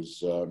Brindle,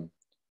 who's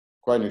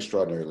quite an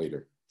extraordinary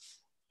leader.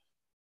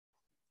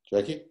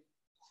 Jackie?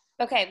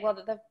 Okay, well,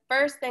 the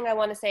first thing I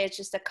want to say is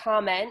just a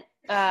comment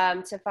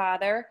to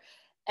Father.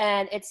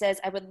 And it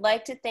says, I would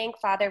like to thank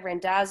Father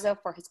Randazzo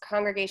for his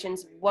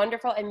congregation's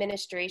wonderful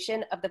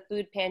administration of the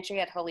food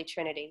pantry at Holy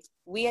Trinity.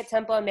 We at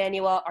Temple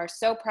Emanu-El are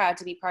so proud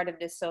to be part of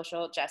this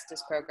social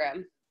justice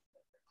program.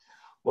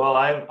 Well,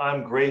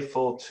 I'm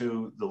grateful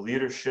to the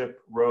leadership,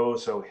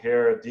 Rose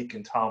O'Hara,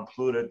 Deacon Tom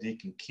Pluta,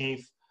 Deacon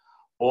Keith,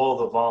 all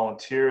the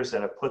volunteers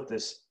that have put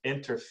this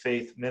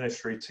interfaith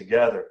ministry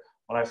together.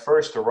 when I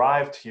first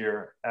arrived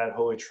here at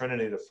Holy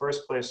Trinity, the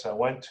first place I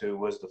went to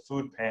was the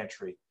food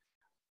pantry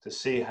to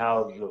see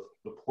how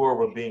the poor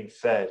were being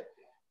fed.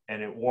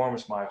 And it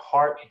warms my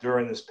heart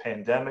during this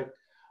pandemic.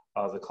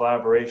 The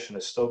collaboration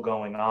is still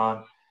going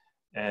on.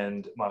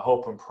 And my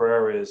hope and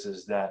prayer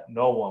is that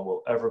no one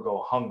will ever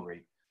go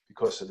hungry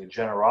because of the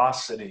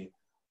generosity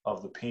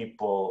of the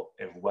people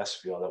in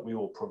Westfield, that we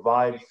will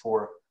provide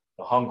for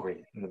the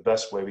hungry in the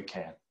best way we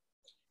can.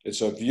 It's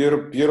a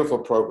beautiful, beautiful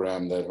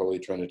program that Holy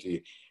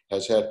Trinity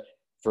has had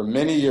for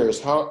many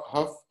years. How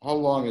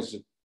long has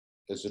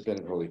it been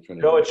at Holy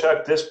Trinity? You know,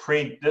 Chuck, this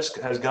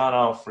has gone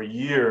on for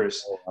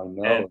years. Oh, I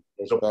know.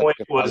 And the point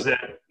was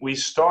that we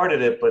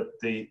started it, but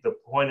the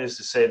point is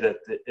to say that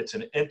it's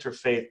an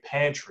interfaith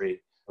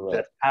pantry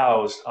that's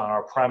housed on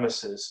our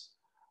premises.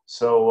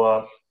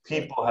 So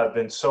people have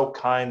been so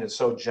kind and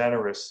so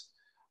generous,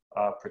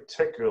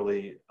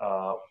 particularly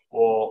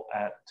all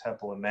at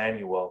Temple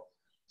Emanu-El.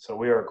 So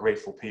we are a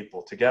grateful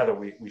people. Together,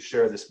 we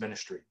share this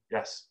ministry.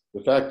 Yes. The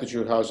fact that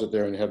you house it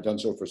there and have done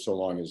so for so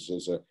long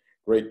is a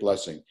great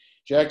blessing.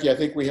 Jackie, I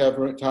think we have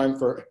time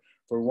for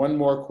one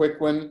more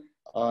quick one.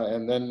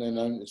 And then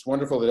it's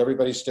wonderful that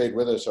everybody stayed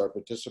with us. Our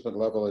participant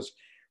level has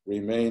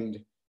remained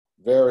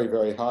very,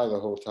 very high the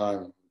whole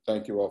time.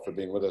 Thank you all for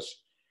being with us.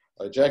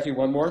 Jackie,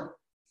 one more?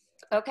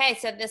 Okay,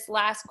 so this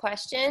last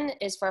question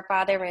is for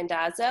Father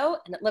Randazzo,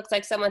 and it looks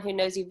like someone who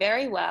knows you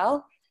very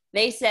well.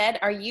 They said,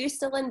 are you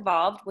still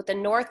involved with the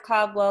North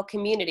Caldwell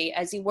community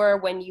as you were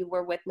when you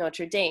were with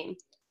Notre Dame?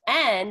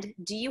 And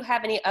do you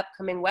have any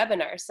upcoming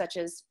webinars, such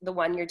as the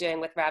one you're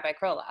doing with Rabbi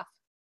Kroloff?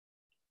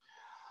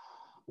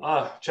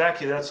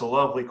 Jackie, that's a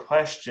lovely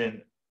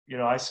question. You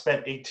know, I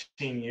spent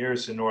 18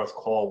 years in North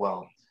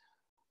Caldwell.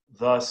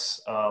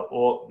 Thus,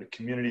 all the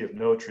community of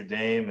Notre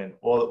Dame and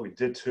all that we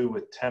did too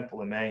with Temple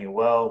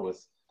Emanu-El,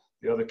 with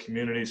the other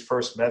communities,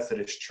 First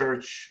Methodist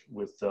Church,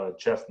 with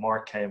Jeff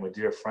Marquet, my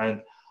dear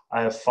friend.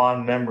 I have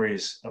fond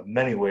memories of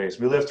many ways.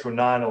 We lived through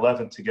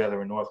 9/11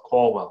 together in North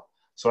Caldwell,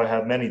 so I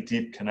have many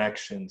deep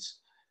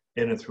connections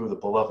in and through the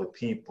beloved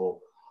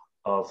people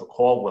of the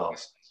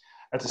Caldwells.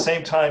 At the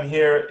same time,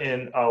 here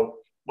in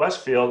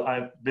Westfield,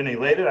 I've been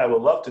elated. I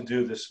would love to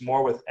do this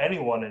more with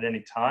anyone at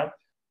any time,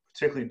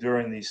 particularly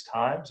during these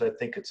times. I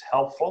think it's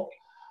helpful.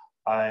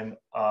 I'm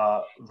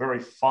very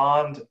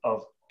fond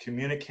of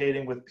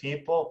communicating with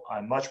people.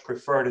 I much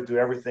prefer to do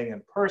everything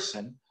in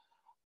person.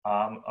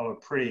 I'm a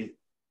pretty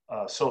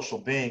social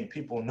being.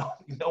 People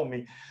know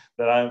me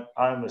that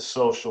I'm a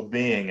social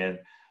being, and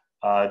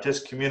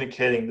just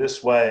communicating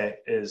this way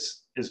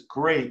is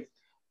great.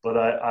 But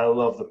I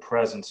love the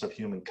presence of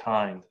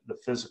humankind, the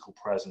physical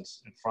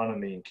presence in front of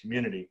me in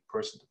community,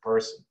 person to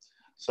person.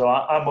 So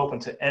I'm open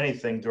to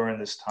anything during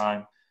this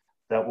time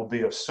that will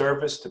be of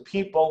service to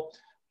people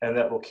and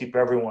that will keep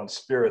everyone's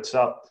spirits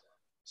up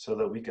so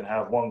that we can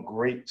have one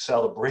great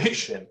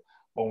celebration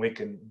when we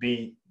can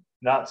be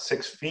not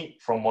 6 feet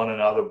from one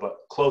another, but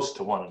close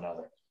to one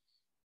another.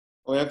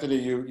 Well, Anthony,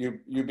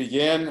 you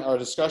began our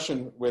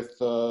discussion with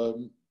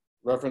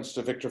reference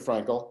to Viktor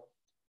Frankl,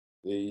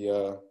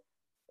 the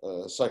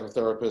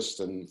psychotherapist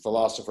and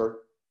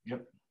philosopher.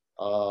 Yep.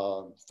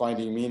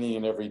 Finding meaning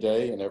in every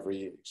day and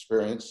every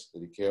experience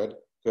that he could.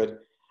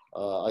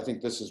 I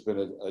think this has been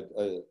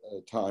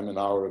a time, an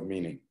hour of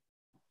meaning.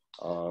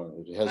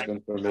 It has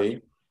been for me.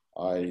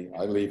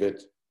 I leave it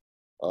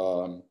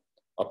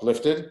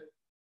uplifted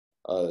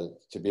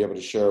to be able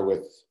to share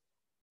with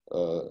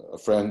a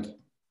friend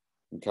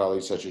and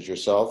colleague such as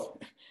yourself.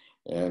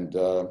 And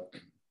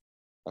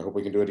I hope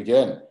we can do it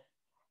again.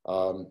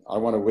 I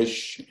want to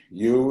wish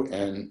you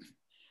and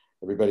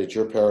everybody at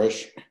your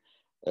parish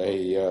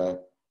a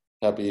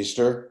happy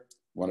Easter,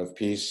 one of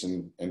peace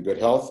and good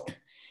health.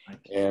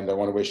 And I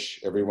want to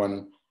wish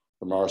everyone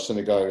from our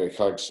synagogue a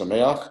Chag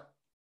Sameach,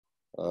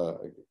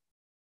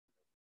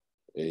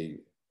 a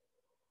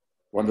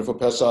wonderful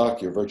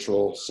Pesach. Your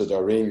virtual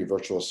Sidarim, your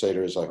virtual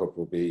Seders, I hope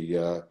will be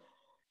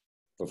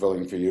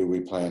fulfilling for you. We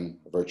plan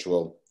a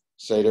virtual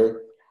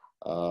Seder.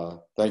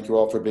 Thank you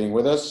all for being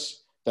with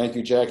us. Thank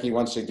you, Jackie,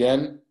 once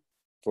again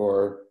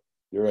for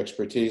your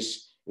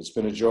expertise. It's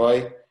been a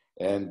joy.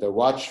 And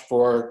watch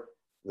for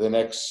the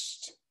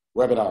next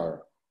webinar.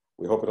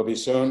 We hope it'll be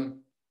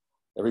soon.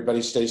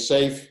 Everybody stay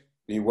safe,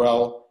 be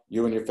well,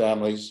 you and your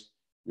families.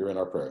 You're in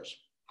our prayers.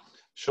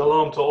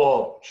 Shalom to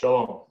all.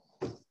 Shalom.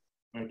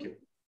 Thank you.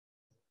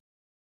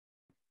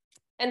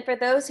 And for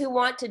those who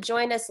want to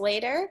join us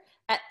later,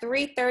 at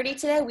 3:30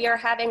 today, we are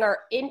having our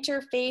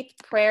interfaith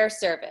prayer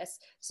service.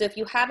 So if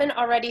you haven't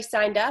already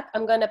signed up,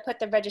 I'm going to put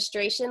the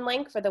registration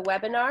link for the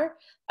webinar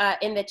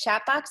in the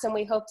chat box, and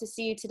we hope to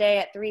see you today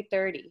at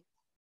 3:30.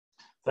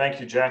 Thank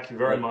you, Jackie,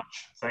 very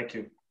much. Thank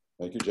you.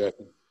 Thank you,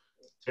 Jackie.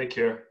 Take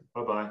care.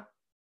 Bye-bye.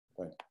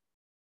 Bye.